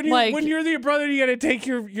don't. Like when you're the brother, you got to take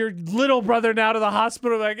your little brother now to the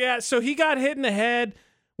hospital. Like, yeah, so he got hit in the head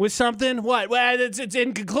with something. What? Well, it's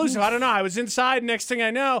inconclusive. I don't know. I was inside. Next thing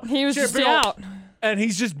I know, he was just out. And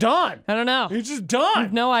he's just done. I don't know. He's just done. I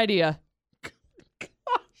have no idea.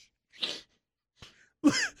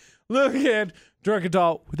 Look at Drunk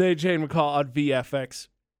Adult with AJ and McCall on VFX.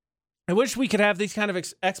 I wish we could have these kind of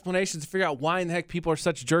explanations to figure out why in the heck people are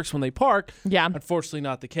such jerks when they park. Yeah. Unfortunately,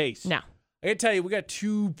 not the case. No. I can tell you, we got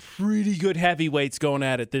 2 pretty good heavyweights going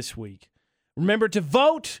at it this week. Remember to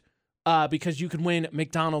vote because you can win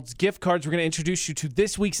McDonald's gift cards. We're going to introduce you to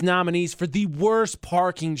this week's nominees for the worst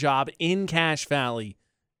parking job in Cache Valley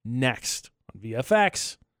next on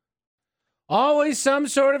VFX. Always some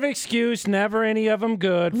sort of excuse, never any of them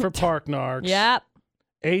good for park narcs. Yep.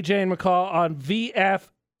 AJ and McCall on VFX.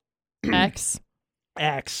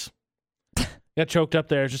 X. Got choked up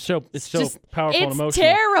there. It's so powerful and emotional. It's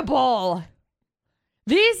terrible.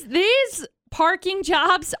 These parking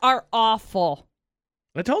jobs are awful.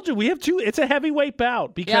 I told you we have 2. It's a heavyweight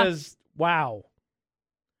bout because wow.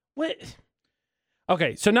 What?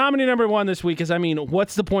 Okay, so nominee number 1 this week is,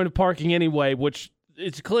 what's the point of parking anyway? Which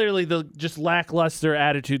it's clearly the just lackluster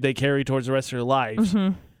attitude they carry towards the rest of their lives.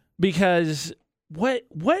 Mm-hmm. Because what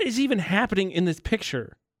is even happening in this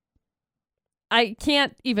picture? I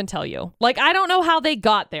can't even tell you. Like, I don't know how they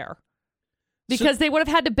got there because they would have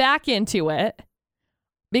had to back into it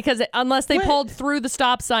because unless they pulled through the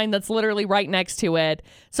stop sign that's literally right next to it.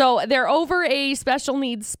 So they're over a special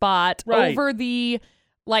needs spot, over the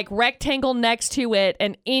like rectangle next to it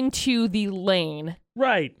and into the lane.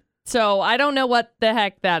 Right. So I don't know what the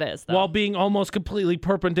heck that is, though. While being almost completely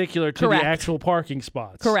perpendicular to the actual parking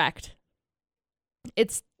spots. Correct.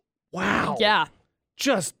 It's... Wow. Yeah.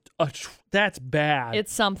 That's bad.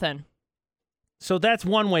 It's something. So that's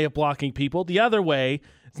one way of blocking people. The other way,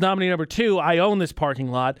 it's nominee number 2, I own this parking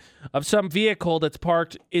lot, of some vehicle that's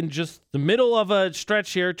parked in just the middle of a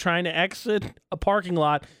stretch here trying to exit a parking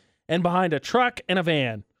lot and behind a truck and a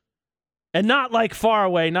van. And not like far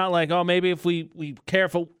away, not like, oh, maybe if we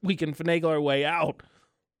careful, we can finagle our way out.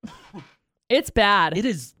 It's bad. It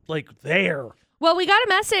is like there. Well, we got a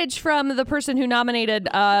message from the person who nominated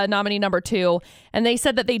nominee number 2, and they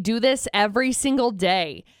said that they do this every single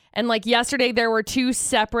day. And like yesterday, there were 2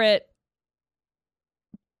 separate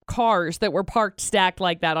cars that were parked stacked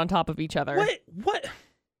like that on top of each other. What?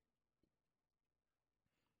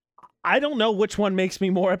 I don't know which one makes me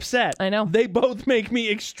more upset. I know. They both make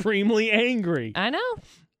me extremely angry. I know.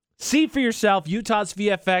 See for yourself, Utah's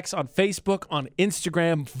VFX on Facebook, on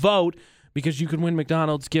Instagram. Vote, because you can win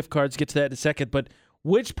McDonald's gift cards. Get to that in a second. But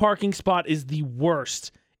which parking spot is the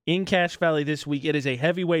worst in Cache Valley this week? It is a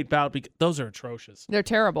heavyweight bout because those are atrocious. They're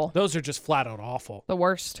terrible. Those are just flat out awful. The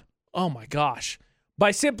worst. Oh, my gosh. By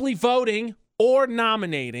simply voting or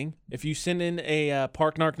nominating, if you send in a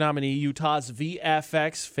Park Narc nominee, Utah's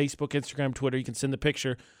VFX, Facebook, Instagram, Twitter, you can send the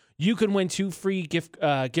picture. You can win 2 free gift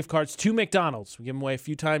cards to McDonald's. We give them away a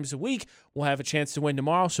few times a week. We'll have a chance to win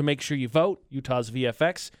tomorrow, so make sure you vote, Utah's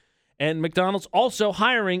VFX. And McDonald's also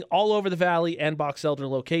hiring all over the Valley and Box Elder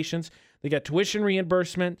locations. They got tuition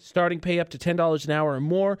reimbursement, starting pay up to $10 an hour or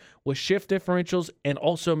more with shift differentials and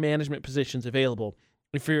also management positions available.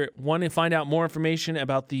 If you want to find out more information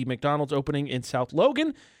about the McDonald's opening in South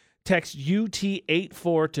Logan, text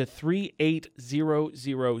UT84 to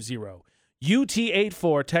 38000.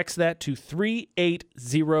 UT84, text that to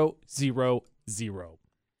 38000.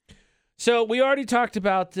 So we already talked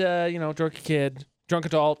about, drunk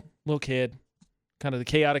adult, little kid, kind of the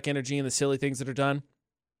chaotic energy and the silly things that are done.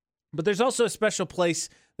 But there's also a special place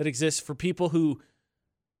that exists for people who,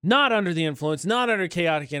 not under the influence, not under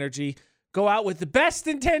chaotic energy, go out with the best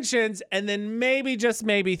intentions, and then maybe, just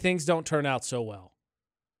maybe, things don't turn out so well.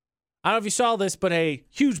 I don't know if you saw this, but a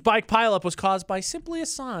huge bike pileup was caused by simply a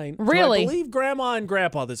sign. Really? To, I believe Grandma and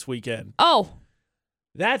Grandpa this weekend. Oh.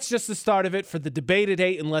 That's just the start of it for the debate at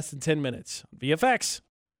 8 in less than 10 minutes. VFX.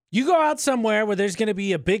 You go out somewhere where there's going to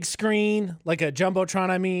be a big screen, like a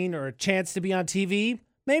Jumbotron, or a chance to be on TV.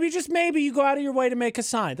 Maybe, just maybe, you go out of your way to make a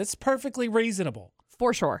sign. That's perfectly reasonable.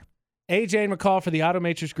 For sure. AJ and McCall for the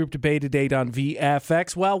Automatrix Group debate date on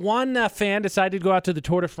VFX. Well, one fan decided to go out to the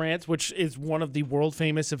Tour de France, which is one of the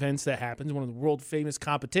world-famous events that happens, one of the world-famous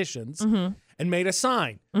competitions, and made a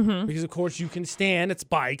sign. Because, of course, you can stand. It's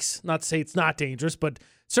bikes. Not to say it's not dangerous, but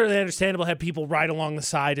certainly understandable to have people ride along the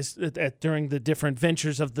side during the different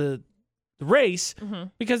ventures of the race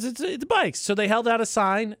because it's bikes. So they held out a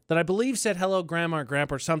sign that I believe said, "Hello, Grandma or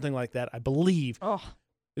Grandpa," or something like that. I believe. Oh.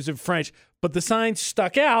 It was in French. But the sign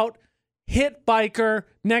stuck out. Hit biker.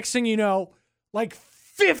 Next thing you know, like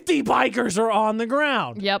 50 bikers are on the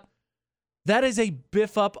ground. Yep. That is a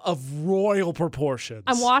biff up of royal proportions.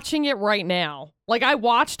 I'm watching it right now. Like, I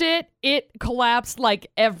watched it. It collapsed like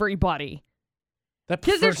everybody.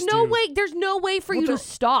 Because there's no way for you to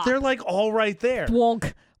stop. They're like all right there.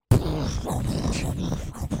 Blonk.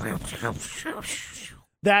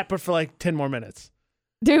 That, but for like 10 more minutes.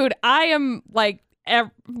 Dude, I am like,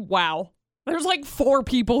 wow. There's like 4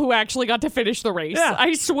 people who actually got to finish the race. Yeah,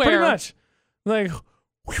 I swear. Pretty much. Like,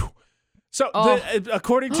 whew. So,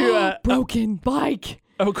 according to... broken bike.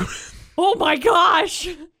 Oh my gosh.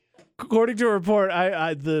 According to a report,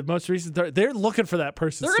 the most recent... They're looking for that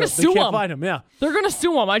person. They're going to sue him. They can't find him, yeah. They're going to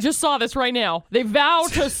sue him. I just saw this right now. They vow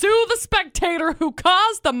to sue the spectator who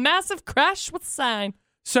caused the massive crash with sign.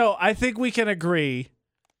 So, I think we can agree,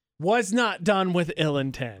 was not done with ill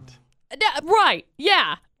intent. Right,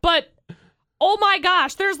 yeah. But... oh my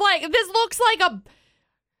gosh, it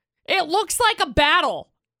looks like a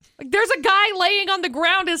battle. Like, there's a guy laying on the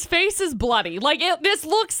ground, his face is bloody. This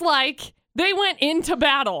looks like they went into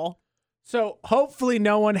battle. So hopefully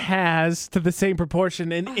no one has, to the same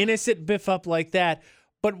proportion, an innocent biff up like that.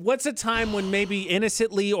 But what's a time when maybe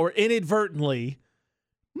innocently or inadvertently,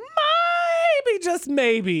 maybe, just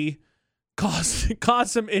maybe,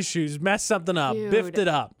 cause some issues, mess something up, Dude. biffed it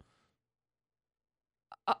up?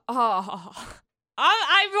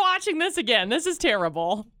 I'm watching this again. This is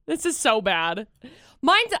terrible. This is so bad.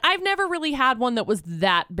 I've never really had one that was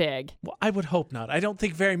that big. Well, I would hope not. I don't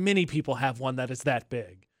think very many people have one that is that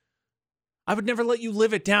big. I would never let you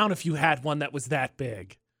live it down if you had one that was that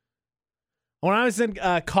big. When I was in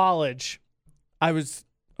college, I was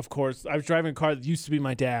driving a car that used to be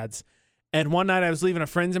my dad's. And one night I was leaving a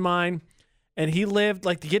friend of mine, and he lived,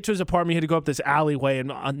 like, to get to his apartment, he had to go up this alleyway.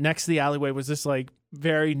 And next to the alleyway was this, like,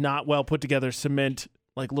 very not well put together cement,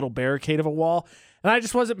 like, little barricade of a wall. And I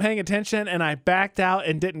just wasn't paying attention, and I backed out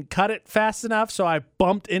and didn't cut it fast enough, so I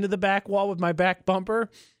bumped into the back wall with my back bumper.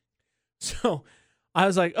 So I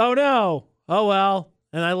was like, oh, no. Oh, well.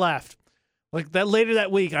 And I left. Like, that later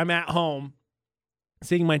that week, I'm at home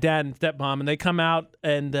seeing my dad and stepmom, and they come out,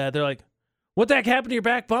 and they're like, what the heck happened to your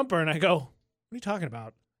back bumper? And I go, what are you talking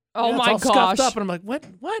about? Oh, my gosh. It's all scuffed up. And I'm like, what?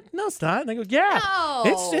 No, it's not. And they go, yeah,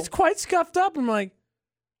 no. It's quite scuffed up. I'm like,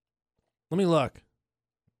 let me look.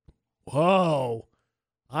 Whoa.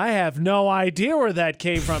 I have no idea where that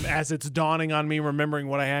came from as it's dawning on me, remembering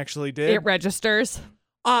what I actually did. It registers.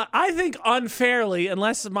 I think unfairly,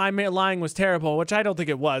 unless my lying was terrible, which I don't think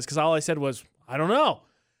it was, because all I said was, I don't know.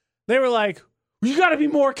 They were like, you got to be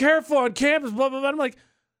more careful on campus, blah, blah, blah. I'm like,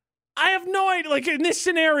 I have no idea. Like, in this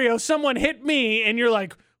scenario, someone hit me, and you're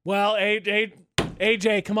like, well,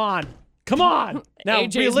 AJ, come on. Come on. Now,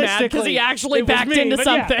 AJ's mad because he actually backed into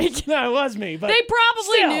something. Yeah. No, it was me. But they probably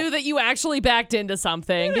still knew that you actually backed into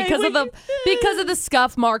something because of the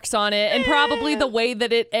scuff marks on it and probably the way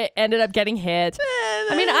that it ended up getting hit.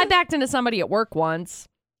 I mean, I backed into somebody at work once.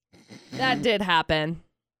 That did happen.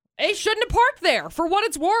 They shouldn't have parked there, for what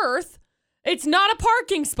it's worth. It's not a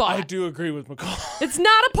parking spot. I do agree with McCall. It's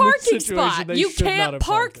not a parking spot. You can't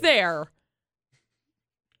park there.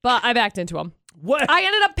 But I backed into him. What? I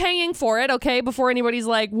ended up paying for it, okay, before anybody's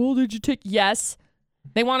like, well, did you take? Yes.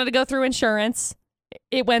 They wanted to go through insurance.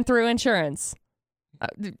 It went through insurance.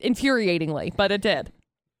 Infuriatingly, but it did.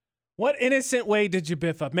 What innocent way did you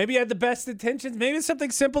biff up? Maybe you had the best intentions. Maybe it's something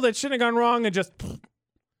simple that shouldn't have gone wrong and just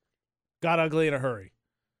got ugly in a hurry.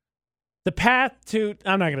 The path to...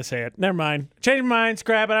 I'm not going to say it. Never mind. Change my mind.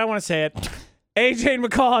 Scrap it. I don't want to say it. AJ and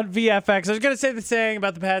McCall on VFX. I was going to say the saying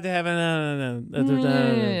about the path to heaven. No.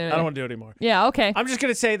 I don't want to do it anymore. Yeah, okay. I'm just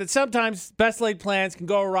going to say that sometimes best laid plans can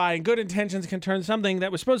go awry and good intentions can turn something that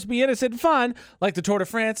was supposed to be innocent and fun, like the Tour de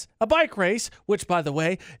France, a bike race, which, by the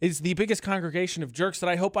way, is the biggest congregation of jerks that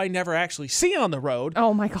I hope I never actually see on the road.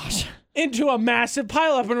 Oh, my gosh. Into a massive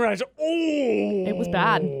pileup and realize, it was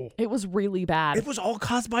bad. It was really bad. It was all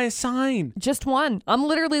caused by a sign. Just one. I'm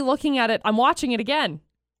literally looking at it. I'm watching it again.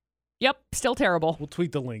 Yep, still terrible. We'll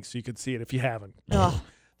tweet the link so you can see it if you haven't. Ugh.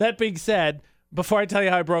 That being said, before I tell you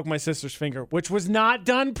how I broke my sister's finger, which was not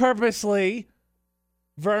done purposely,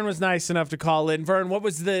 Vern was nice enough to call in. Vern, what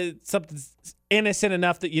was something innocent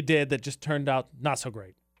enough that you did that just turned out not so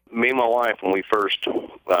great? Me and my wife, when we first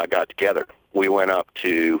got together, we went up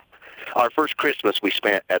to our first Christmas we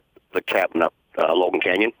spent at the cabin up Logan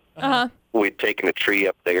Canyon. Uh-huh. We'd taken a tree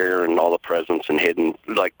up there and all the presents and hidden.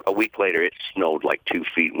 Like a week later, it snowed like 2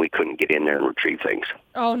 feet and we couldn't get in there and retrieve things.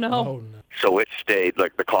 Oh, no. Oh, no. So it stayed,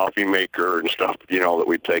 like the coffee maker and stuff, that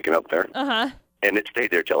we'd taken up there. Uh-huh. And it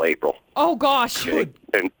stayed there till April. Oh, gosh. Okay?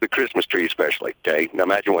 And the Christmas tree especially, okay? Now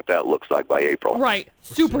imagine what that looks like by April. Right.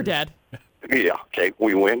 Super dead. Yeah, okay.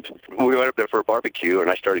 We went up there for a barbecue, and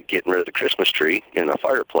I started getting rid of the Christmas tree in the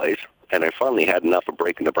fireplace, and I finally had enough of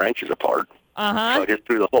breaking the branches apart. Uh-huh. So I just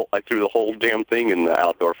threw the whole damn thing in the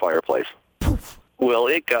outdoor fireplace. Poof. Well,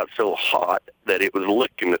 it got so hot that it was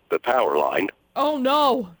licking at the power line. Oh,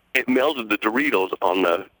 no. It melted the Doritos on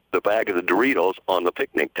the bag of the Doritos on the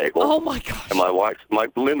picnic table. Oh, my gosh. And my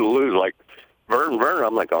Linda Lou's like, Vern,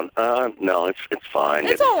 I'm like, no, it's fine.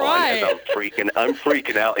 It's all right. I'm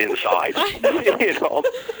freaking out inside. I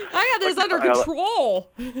got this under control.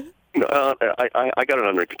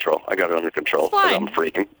 I got it under control. It's fine. I'm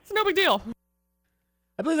freaking. It's no big deal.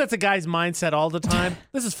 I believe that's a guy's mindset all the time.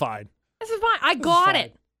 This is fine. This is fine. I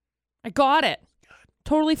got it.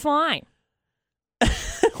 Totally fine.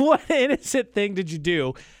 What innocent thing did you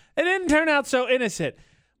do? It didn't turn out so innocent.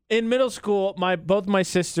 In middle school, both my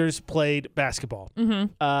sisters played basketball.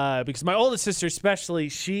 Mm-hmm. Because my oldest sister, especially,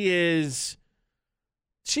 she's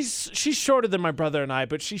shorter than my brother and I,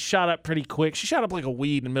 but she shot up pretty quick. She shot up like a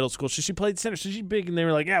weed in middle school. So she played center. So she's big, and they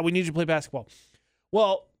were like, "Yeah, we need you to play basketball."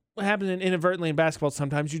 Well, what happens inadvertently in basketball?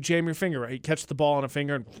 Sometimes you jam your finger, right? You catch the ball on a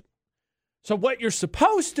finger. So what you're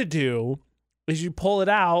supposed to do is you pull it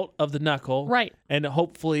out of the knuckle, right? And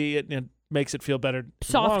hopefully it makes it feel better.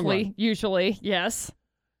 Softly, usually, yes.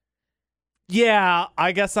 Yeah,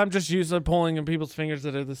 I guess I'm just used to pulling in people's fingers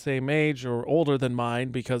that are the same age or older than mine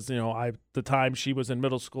because, the time she was in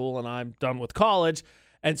middle school and I'm done with college.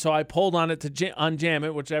 And so I pulled on it to unjam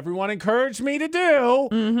it, which everyone encouraged me to do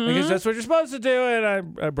because that's what you're supposed to do.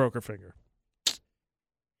 And I broke her finger.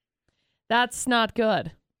 That's not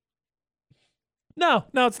good. No,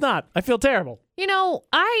 it's not. I feel terrible.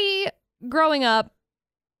 Growing up,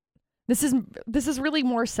 this is really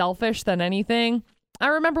more selfish than anything. I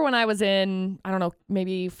remember when I was in, I don't know,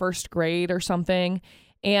 maybe first grade or something,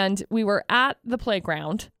 and we were at the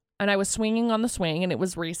playground, and I was swinging on the swing, and it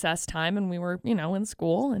was recess time, and we were, in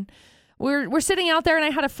school, and we're sitting out there, and I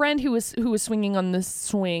had a friend who was swinging on the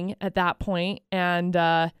swing at that point, and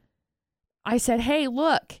I said, hey,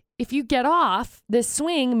 look, if you get off this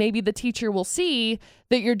swing, maybe the teacher will see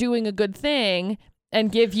that you're doing a good thing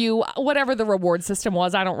and give you whatever the reward system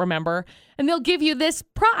was. I don't remember. And they'll give you this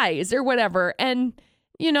prize or whatever. And,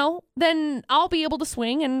 then I'll be able to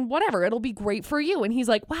swing and whatever. It'll be great for you. And he's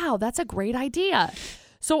like, wow, that's a great idea.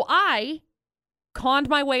 So I conned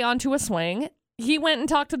my way onto a swing. He went and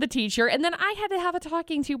talked to the teacher. And then I had to have a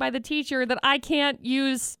talking to by the teacher that I can't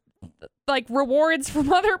use rewards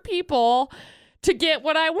from other people to get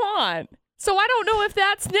what I want. So I don't know if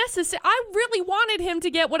that's necessary. I really wanted him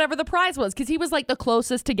to get whatever the prize was because he was the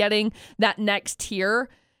closest to getting that next tier.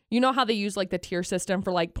 You know how they use the tier system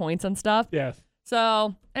for points and stuff? Yes.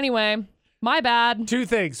 So anyway, my bad. Two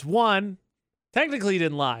things. One, technically you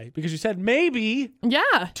didn't lie because you said maybe.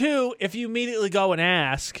 Yeah. Two, if you immediately go and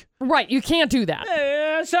ask. Right. You can't do that.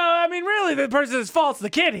 Really the person that's fault's the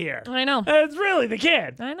kid here. I know. It's really the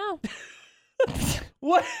kid. I know.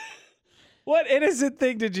 What innocent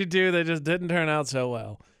thing did you do that just didn't turn out so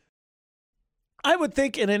well? I would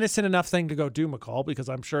think an innocent enough thing to go do, McCall, because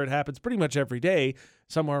I'm sure it happens pretty much every day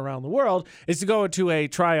somewhere around the world, is to go to a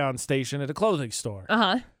try-on station at a clothing store.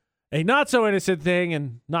 Uh-huh. A not-so-innocent thing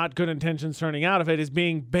and not good intentions turning out of it is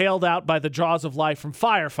being bailed out by the jaws of life from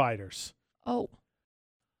firefighters. Oh.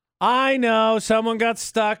 I know someone got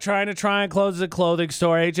stuck trying to try and close the clothing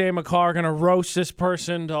store. AJ and McCall are going to roast this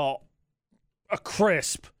person to a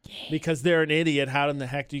crisp because they're an idiot. How in the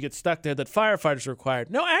heck do you get stuck there that firefighters are required?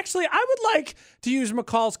 No, actually, I would like to use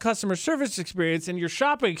McCall's customer service experience and your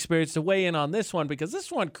shopping experience to weigh in on this one because this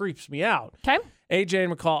one creeps me out. Okay. AJ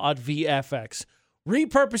and McCall on VFX.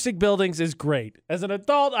 Repurposing buildings is great. As an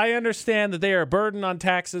adult, I understand that they are a burden on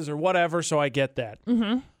taxes or whatever, so I get that.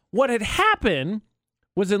 Mm-hmm. What had happened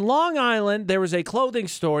was in Long Island, there was a clothing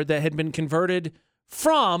store that had been converted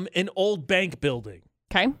from an old bank building.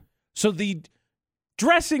 Okay. So the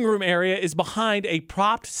dressing room area is behind a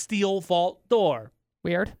propped steel vault door.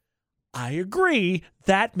 Weird. I agree.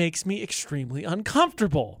 That makes me extremely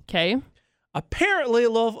uncomfortable. Okay. Apparently, a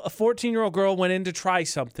 14-year-old girl went in to try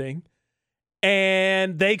something,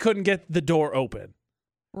 and they couldn't get the door open.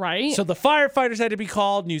 Right. So the firefighters had to be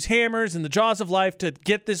called and use hammers and the jaws of life to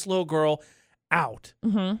get this little girl out.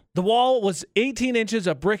 Mm-hmm. The wall was 18 inches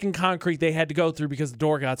of brick and concrete they had to go through because the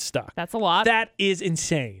door got stuck. That's a lot. That is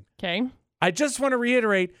insane. Okay. I just want to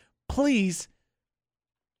reiterate, please.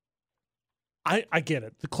 I get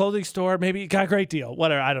it. The clothing store, maybe you got a great deal.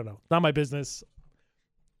 Whatever. I don't know. Not my business.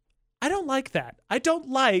 I don't like that. I don't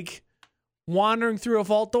like wandering through a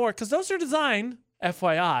vault door because those are designed,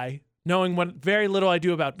 FYI, knowing what very little I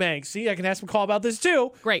do about banks. See, I can ask McCall about this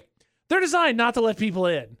too. Great. They're designed not to let people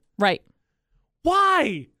in. Right.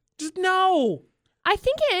 Why? Just no. I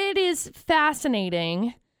think it is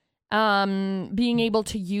fascinating being able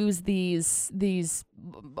to use these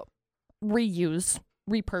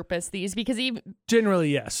repurpose these because even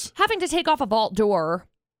generally, yes. Having to take off a vault door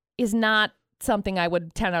is not something I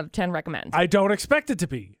would 10 out of 10 recommend. I don't expect it to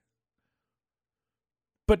be.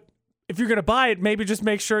 But if you're going to buy it, maybe just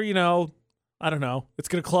make sure, I don't know, it's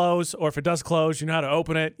going to close, or if it does close, you know how to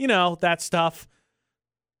open it, that stuff.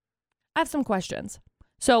 I have some questions.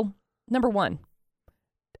 So, number one,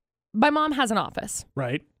 my mom has an office.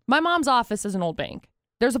 Right. My mom's office is an old bank.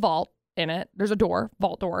 There's a vault in it. There's a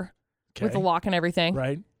vault door with a lock and everything.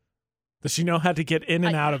 Right. Does she know how to get in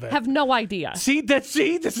and out of it? I have no idea. See, this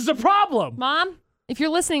is a problem. Mom, if you're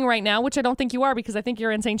listening right now, which I don't think you are because I think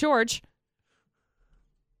you're in St. George.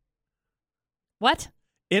 What?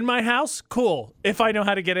 In my house? Cool. If I know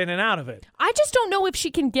how to get in and out of it. I just don't know if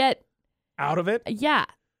she can get out of it? Yeah.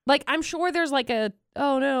 I'm sure there's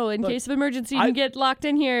in case of emergency, you can get locked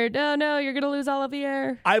in here. Oh, no, you're going to lose all of the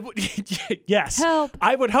air. I would, yes. Help.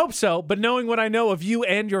 I would hope so, but knowing what I know of you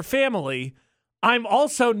and your family, I'm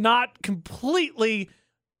also not completely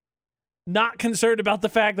not concerned about the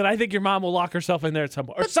fact that I think your mom will lock herself in there at some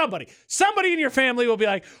point. Or somebody in your family will be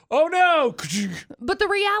like, oh, no. But the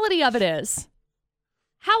reality of it is,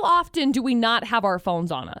 how often do we not have our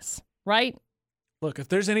phones on us, right? Look, if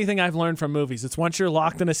there's anything I've learned from movies, it's once you're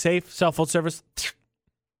locked in a safe, cell phone service,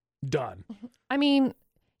 done. I mean,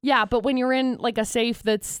 yeah, but when you're in like a safe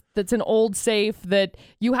that's an old safe that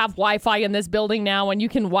you have Wi-Fi in this building now and you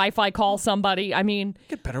can Wi-Fi call somebody, I mean...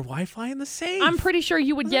 Get better Wi-Fi in the safe. I'm pretty sure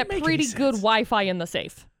you would get pretty good Wi-Fi in the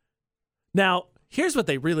safe. Now, here's what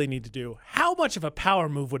they really need to do. How much of a power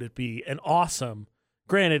move would it be and awesome?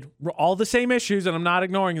 Granted, all the same issues, and I'm not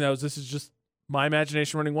ignoring those. This is just my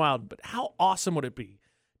imagination running wild. But how awesome would it be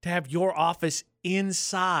to have your office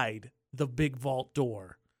inside the big vault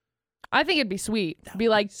door? I think it'd be sweet. Be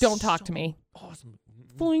like, don't talk to me. Awesome.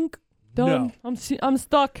 Blink. Done. No. I'm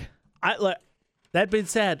stuck. That being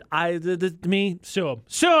said, sue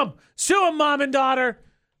them, mom and daughter.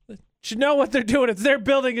 Should know what they're doing. It's their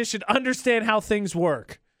building. It should understand how things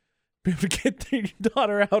work. Be able to get their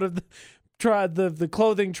daughter out of the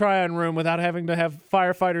clothing try-on room without having to have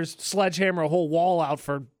firefighters sledgehammer a whole wall out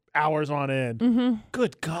for hours on end. Mm-hmm.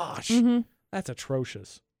 Good gosh. Mm-hmm. That's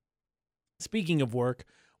atrocious. Speaking of work,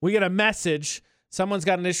 we get a message. Someone's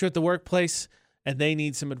got an issue at the workplace, and they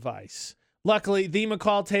need some advice. Luckily, the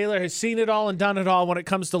McCall Taylor has seen it all and done it all when it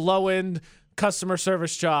comes to low-end customer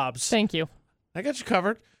service jobs. Thank you. I got you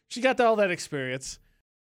covered. She got all that experience.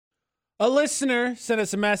 A listener sent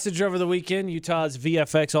us a message over the weekend. Utah's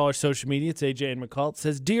VFX, all our social media. It's AJ and McCall. It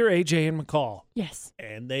says, Dear AJ and McCall. Yes.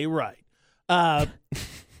 And they write. I'm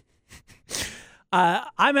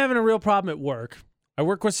having a real problem at work. I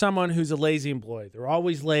work with someone who's a lazy employee. They're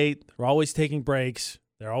always late. They're always taking breaks.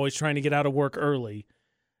 They're always trying to get out of work early.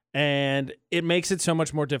 And it makes it so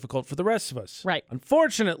much more difficult for the rest of us. Right.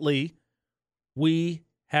 Unfortunately, we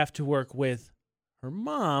have to work with her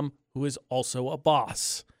mom, who is also a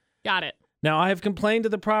boss. Got it. Now, I have complained to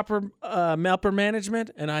the proper upper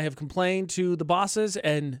management, and I have complained to the bosses,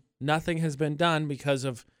 and nothing has been done because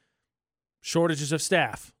of shortages of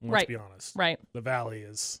staff. Let's be honest. Right. The Valley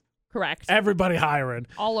is correct. Everybody hiring.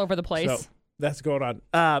 All over the place. So that's going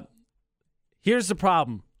on. Here's the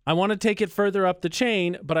problem. I want to take it further up the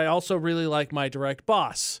chain, but I also really like my direct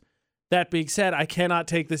boss. That being said, I cannot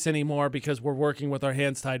take this anymore because we're working with our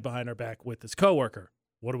hands tied behind our back with this coworker.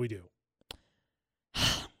 What do we do?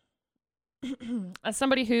 As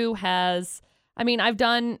somebody who has, I've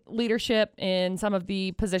done leadership in some of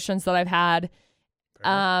the positions that I've had.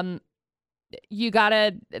 The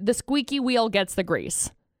squeaky wheel gets the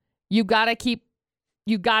grease. You gotta keep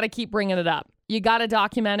bringing it up. You gotta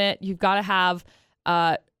document it. You've gotta have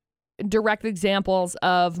direct examples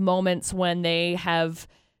of moments when they have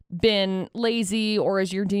been lazy, or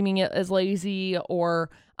as you're deeming it as lazy, or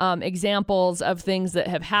examples of things that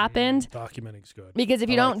have happened. Documenting's good. Because if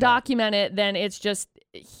you don't document it, then it's just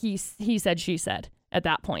he said, she said at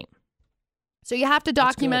that point. So you have to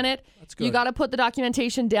document it. That's good. You got to put the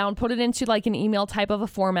documentation down, put it into like an email type of a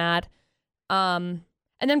format, and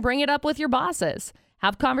then bring it up with your bosses.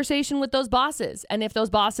 Have conversation with those bosses. And if those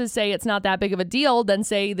bosses say it's not that big of a deal, then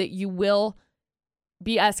say that you will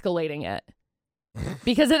be escalating it.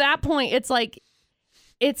 Because at that point, it's like,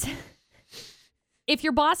 if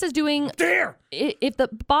your boss is doing, if the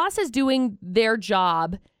boss is doing their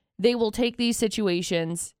job, they will take these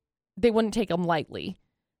situations, they wouldn't take them lightly.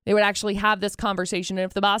 They would actually have this conversation. And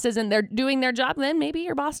if the boss isn't there doing their job, then maybe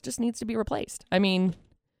your boss just needs to be replaced.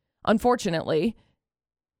 Unfortunately.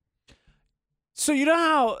 So you know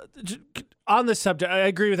how, on this subject, I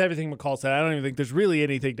agree with everything McCall said. I don't even think there's really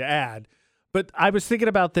anything to add. But I was thinking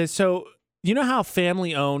about this. So you know how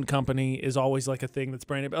family-owned company is always like a thing that's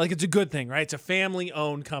branded, like it's a good thing, right? It's a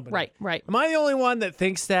family-owned company. Right. Am I the only one that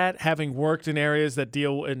thinks that, having worked in areas that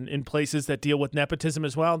deal in places that deal with nepotism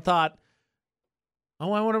as well, and thought,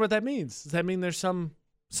 oh, I wonder what that means. Does that mean there's some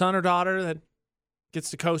son or daughter that gets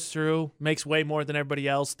to coast through, makes way more than everybody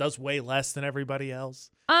else, does way less than everybody else?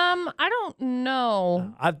 I don't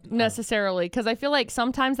know necessarily, because I feel like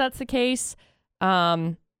sometimes that's the case.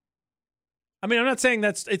 I'm not saying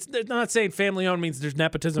I'm not saying family owned means there's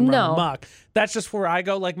nepotism running amok. That's just where I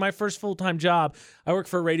go. Like my first full-time job, I worked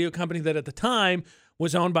for a radio company that at the time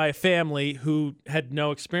was owned by a family who had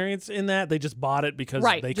no experience in that. They just bought it because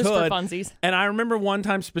they could. Just for funsies. And I remember one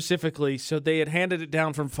time specifically, so they had handed it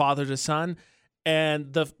down from father to son,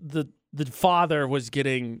 and the father was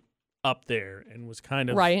getting up there and was kind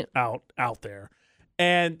of out there.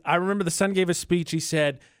 And I remember the son gave a speech. He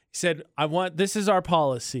said, this is our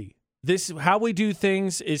policy. This how we do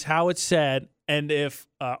things is how it's said. And if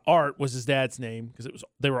Art was his dad's name, because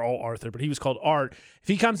they were all Arthur, but he was called Art. If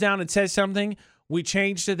he comes down and says something, we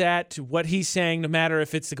change to what he's saying, no matter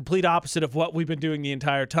if it's the complete opposite of what we've been doing the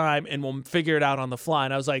entire time, and we'll figure it out on the fly.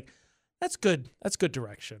 And I was like, that's good. That's good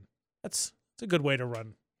direction. That's It's a good way to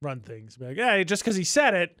run things. Be like, hey, just because he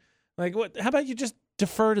said it, like, what? How about you just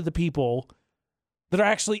defer to the people that are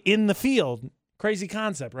actually in the field? Crazy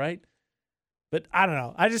concept, right? But I don't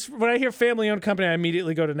know. When I hear family-owned company, I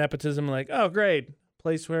immediately go to nepotism. Like, oh, great,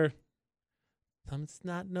 place where some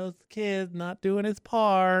snot-nosed kid not doing his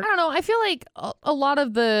part. I don't know. I feel like a lot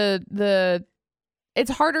of the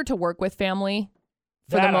it's harder to work with family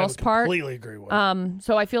for the most part. I completely agree with.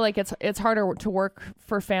 So I feel like it's harder to work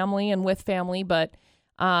for family and with family, but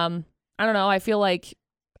I don't know. I feel like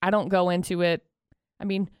I don't go into it. I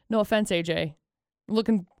mean, no offense, AJ, I'm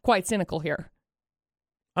looking quite cynical here.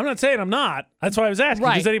 I'm not saying I'm not. That's why I was asking.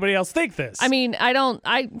 Right. Does anybody else think this? I mean,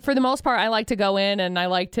 for the most part, I like to go in and I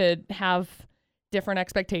like to have different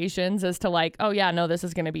expectations as to like, oh yeah, no, this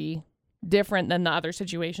is going to be different than the other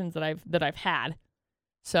situations that I've had.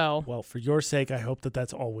 So, well, for your sake, I hope that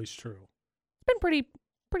that's always true. It's been pretty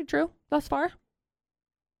true thus far.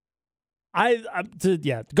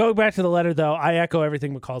 Going back to the letter though, I echo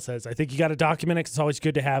everything McCall says. I think you got to document it 'cause it's always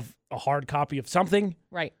good to have a hard copy of something,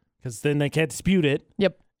 right? Because then they can't dispute it.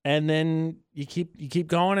 Yep. And then you keep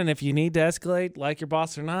going, and if you need to escalate, like your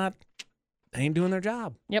boss or not, they ain't doing their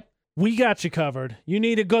job. Yep. We got you covered. You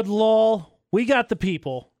need a good lull. We got the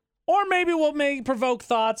people. Or maybe we'll provoke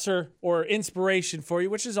thoughts or inspiration for you,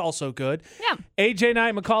 which is also good. Yeah. AJ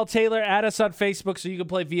Knight, McCall Taylor, add us on Facebook so you can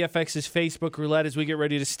play VFX's Facebook roulette as we get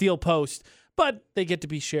ready to steal posts. But they get to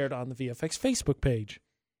be shared on the VFX Facebook page.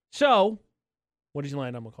 So, what did you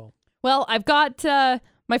land on, McCall? Well, I've got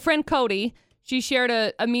my friend Cody. She shared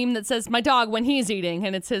a meme that says, my dog when he's eating.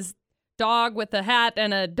 And it's his dog with a hat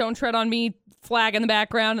and a don't tread on me flag in the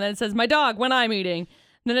background. And then it says, my dog when I'm eating.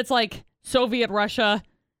 And then it's like Soviet Russia.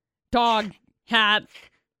 Dog, hat,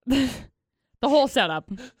 the whole setup.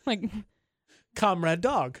 Like, Comrade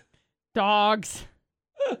Dog. Dogs.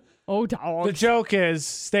 Oh, dogs. The joke is,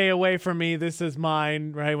 stay away from me. This is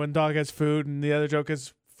mine, right? When dog has food. And the other joke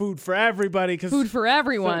is food for everybody. Food for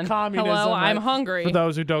everyone. Communism, hello, right? I'm hungry. For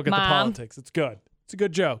those who don't get the Mom. politics. It's good. It's a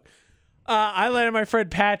good joke. I landed my friend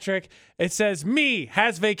Patrick. It says, me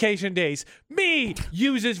has vacation days. Me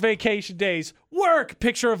uses vacation days. Work.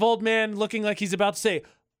 Picture of old man looking like he's about to say,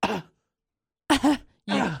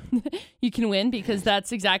 You can win because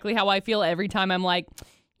that's exactly how I feel every time I'm like,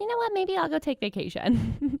 you know what, maybe I'll go take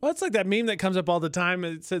vacation. Well, it's like that meme that comes up all the time.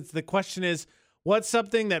 It says the question is, what's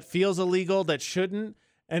something that feels illegal that shouldn't?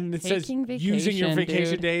 And it says using your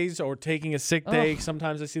vacation days or taking a sick day.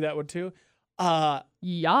 Sometimes I see that one too.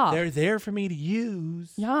 Yeah. They're there for me to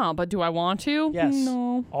use. Yeah, but do I want to? Yes.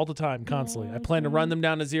 No. All the time, constantly. I plan to run them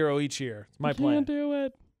down to 0 each year. It's my plan. Can't do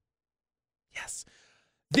it. Yes.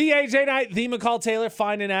 The AJ Knight, the McCall Taylor.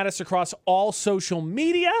 Find and add us across all social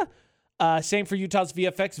media. Same for Utah's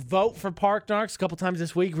VFX. Vote for Park Narcs a couple times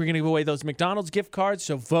this week. We're going to give away those McDonald's gift cards.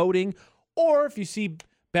 So voting, or if you see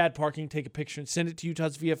bad parking, take a picture and send it to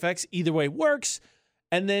Utah's VFX. Either way works.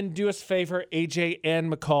 And then do us a favor, AJ and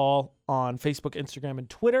McCall on Facebook, Instagram, and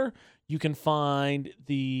Twitter. You can find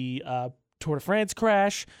the Tour de France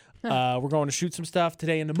crash. We're going to shoot some stuff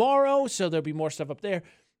today and tomorrow, so there'll be more stuff up there.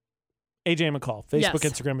 AJ and McCall, Facebook,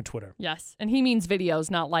 Yes. Instagram, and Twitter. Yes. And he means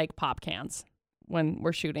videos, not like pop cans when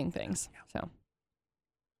we're shooting things. So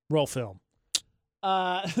Roll film.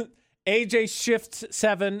 AJ Shift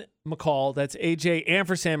 7 McCall. That's AJ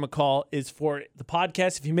ampersand McCall is for the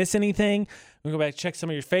podcast. If you miss anything, go back and check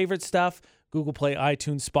some of your favorite stuff. Google Play,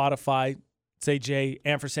 iTunes, Spotify. It's AJ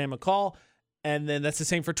ampersand McCall. And then that's the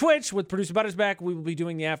same for Twitch with Producer Buttersback. We will be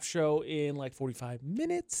doing the after show in like 45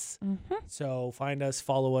 minutes. Mm-hmm. So find us,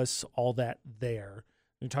 follow us, all that there.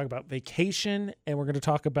 We're going to talk about vacation, and we're going to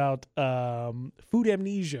talk about food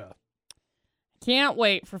amnesia. can't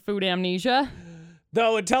wait for food amnesia.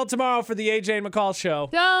 Though, until tomorrow for the AJ and McCall show.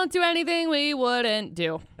 Don't do anything we wouldn't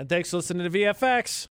do. And thanks for listening to VFX.